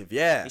 aggressive,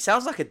 yeah. He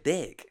sounds like a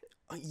dick.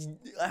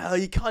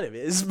 He kind of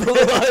is,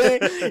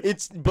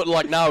 but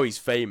like now he's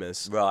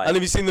famous, Right. And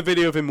have you seen the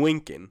video of him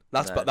winking?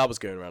 No. That was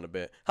going around a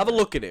bit. Have a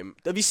look at him.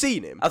 Have you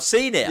seen him? I've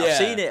seen it. Yeah. I've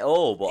seen it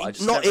all, but I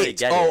just Not don't really it.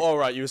 get Oh, it. all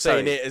right. You were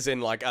saying Sorry. it as in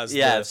like as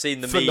Yeah, the I've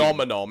seen the meme.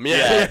 phenomenon.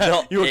 Yeah, Yeah,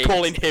 not you were it.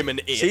 calling him an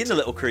it. Seen the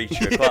little creature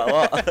quite a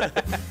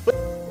lot.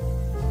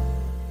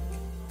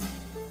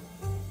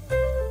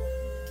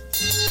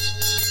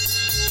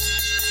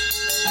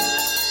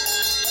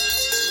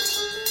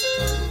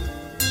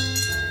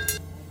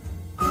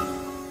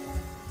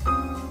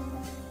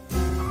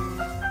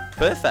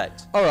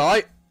 Perfect. All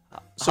right.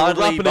 So we're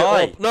Hardly wrapping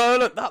by. it up.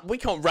 No, we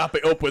can't wrap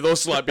it up with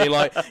us like being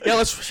like,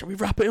 yeah, should we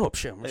wrap it up?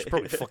 Shit, we should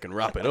probably fucking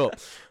wrap it up.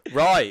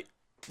 Right.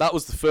 That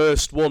was the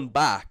first one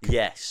back.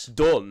 Yes.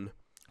 Done.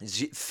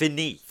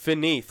 Fini.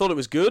 Fini. Thought it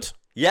was good.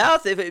 Yeah,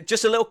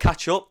 just a little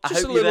catch up. I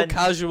Just hope a little you've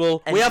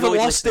casual. We haven't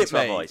enjoyed lost listening it, to my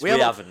mate. voice. We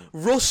haven't.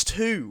 Rust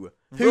who?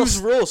 Who's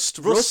Rust?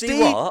 Rusty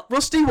what?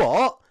 Rusty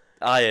what?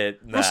 Nah.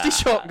 Rusty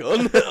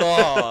shotgun.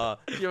 Oh,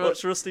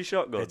 What's Rusty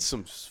Shotgun? it's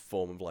some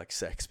form of like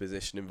sex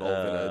position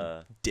involving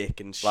a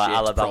dick and shit. like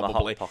Alabama Hot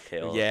probably.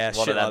 Pocket or Yeah, one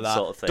shit of them like that.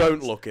 sort of things.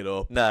 Don't look it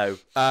up. No,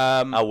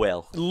 I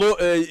will. Look,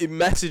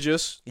 message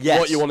us Yes.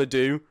 what you want to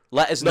do.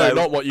 Let us No, know.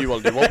 not what you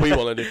want to do. What we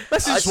want to do.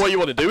 Message us what you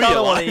want to do. I in your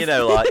don't want life.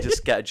 to, like,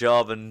 just get a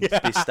job and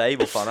be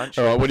stable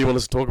financially. All right, what do you want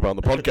us to talk about on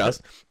the podcast?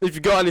 If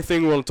you got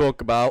anything you want to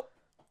talk about,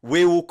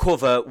 we will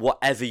cover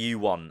whatever you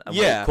want, and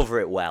Yeah. we'll cover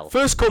it well.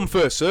 First come,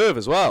 first serve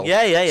as well.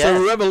 Yeah. So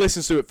whoever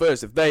listens to it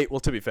first, if they,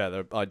 well, to be fair,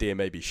 their idea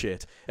may be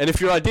shit. And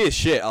if your idea is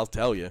shit, I'll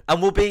tell you. And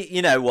we'll be,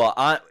 you know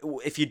what?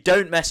 If you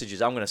don't message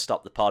us, I'm going to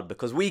stop the pod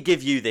because we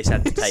give you this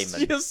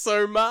entertainment You're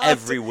so mad.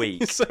 every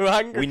week. You're so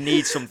angry. We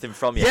need something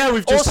from you. Yeah,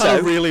 we've just had a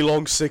Also, really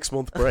long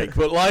 6-month break,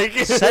 but like...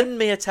 send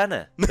me a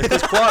tenner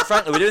because, quite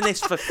frankly, we're doing this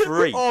for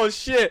free. Oh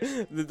shit!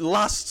 The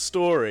last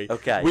story.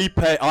 Okay.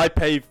 I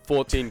paid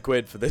 14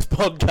 quid for this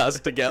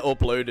podcast to get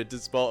uploaded to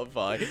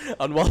Spotify,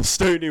 and while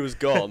Stoney was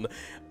gone,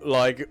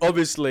 like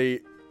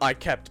obviously I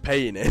kept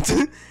paying it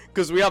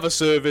because we have a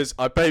service.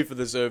 I pay for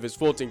the service,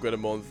 14 quid a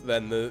month.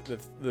 Then the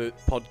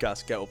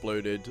podcasts get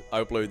uploaded.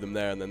 I upload them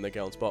there, and then they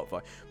get on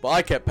Spotify. But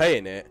I kept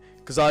paying it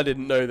because I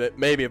didn't know that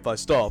maybe if I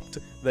stopped,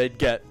 they'd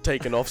get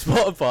taken off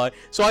Spotify.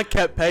 So I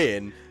kept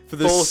paying. For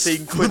the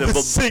 14 quid a for the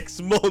month.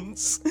 6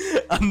 months,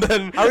 and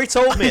then Harry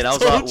told me, and I was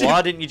told like, you-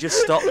 why didn't you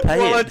just stop paying?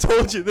 Well, I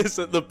told you this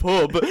at the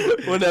pub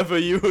whenever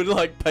you were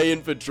like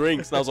paying for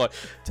drinks, and I was like,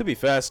 to be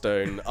fair,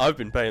 Stone, I've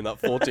been paying that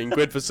 14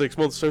 quid for 6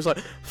 months. So I was like,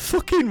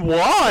 fucking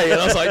why?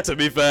 And I was like, to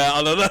be fair,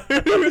 I don't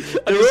know.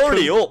 They're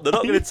already up. They're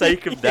not going to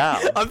take them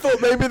down. I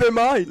thought maybe they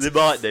might. They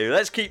might do.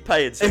 Let's keep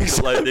paying to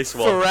upload this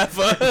one.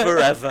 Forever.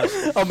 Forever.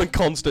 I'm in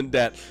constant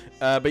debt.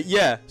 But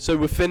yeah, so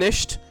we're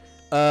finished.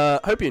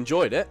 Hope you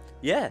enjoyed it.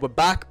 Yeah. We're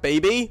back,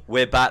 baby.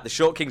 We're back. The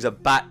Short Kings are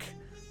back,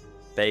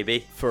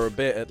 baby. For a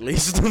bit, at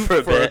least. For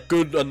a bit.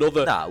 good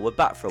another... Nah, we're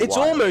back for a It's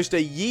while. almost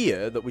a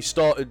year that we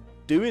started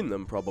doing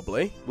them,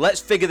 probably. Let's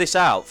figure this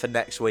out for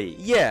next week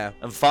Yeah.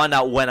 and find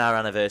out when our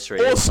anniversary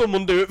Or is.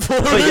 someone do it for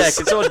us. But yeah,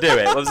 can someone do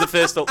it? What was the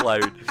first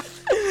upload?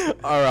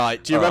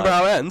 Alright, do you remember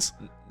how it ends?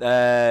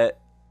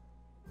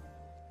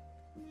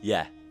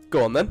 Yeah.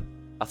 Go on then.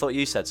 I thought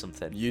you said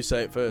something. You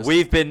say it first.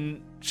 We've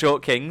been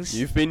Short Kings.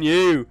 You've been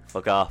you.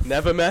 Fuck off.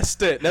 Never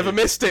missed it. Never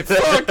missed it.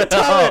 Fuck,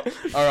 damn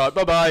it. Alright,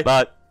 bye-bye.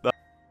 Bye.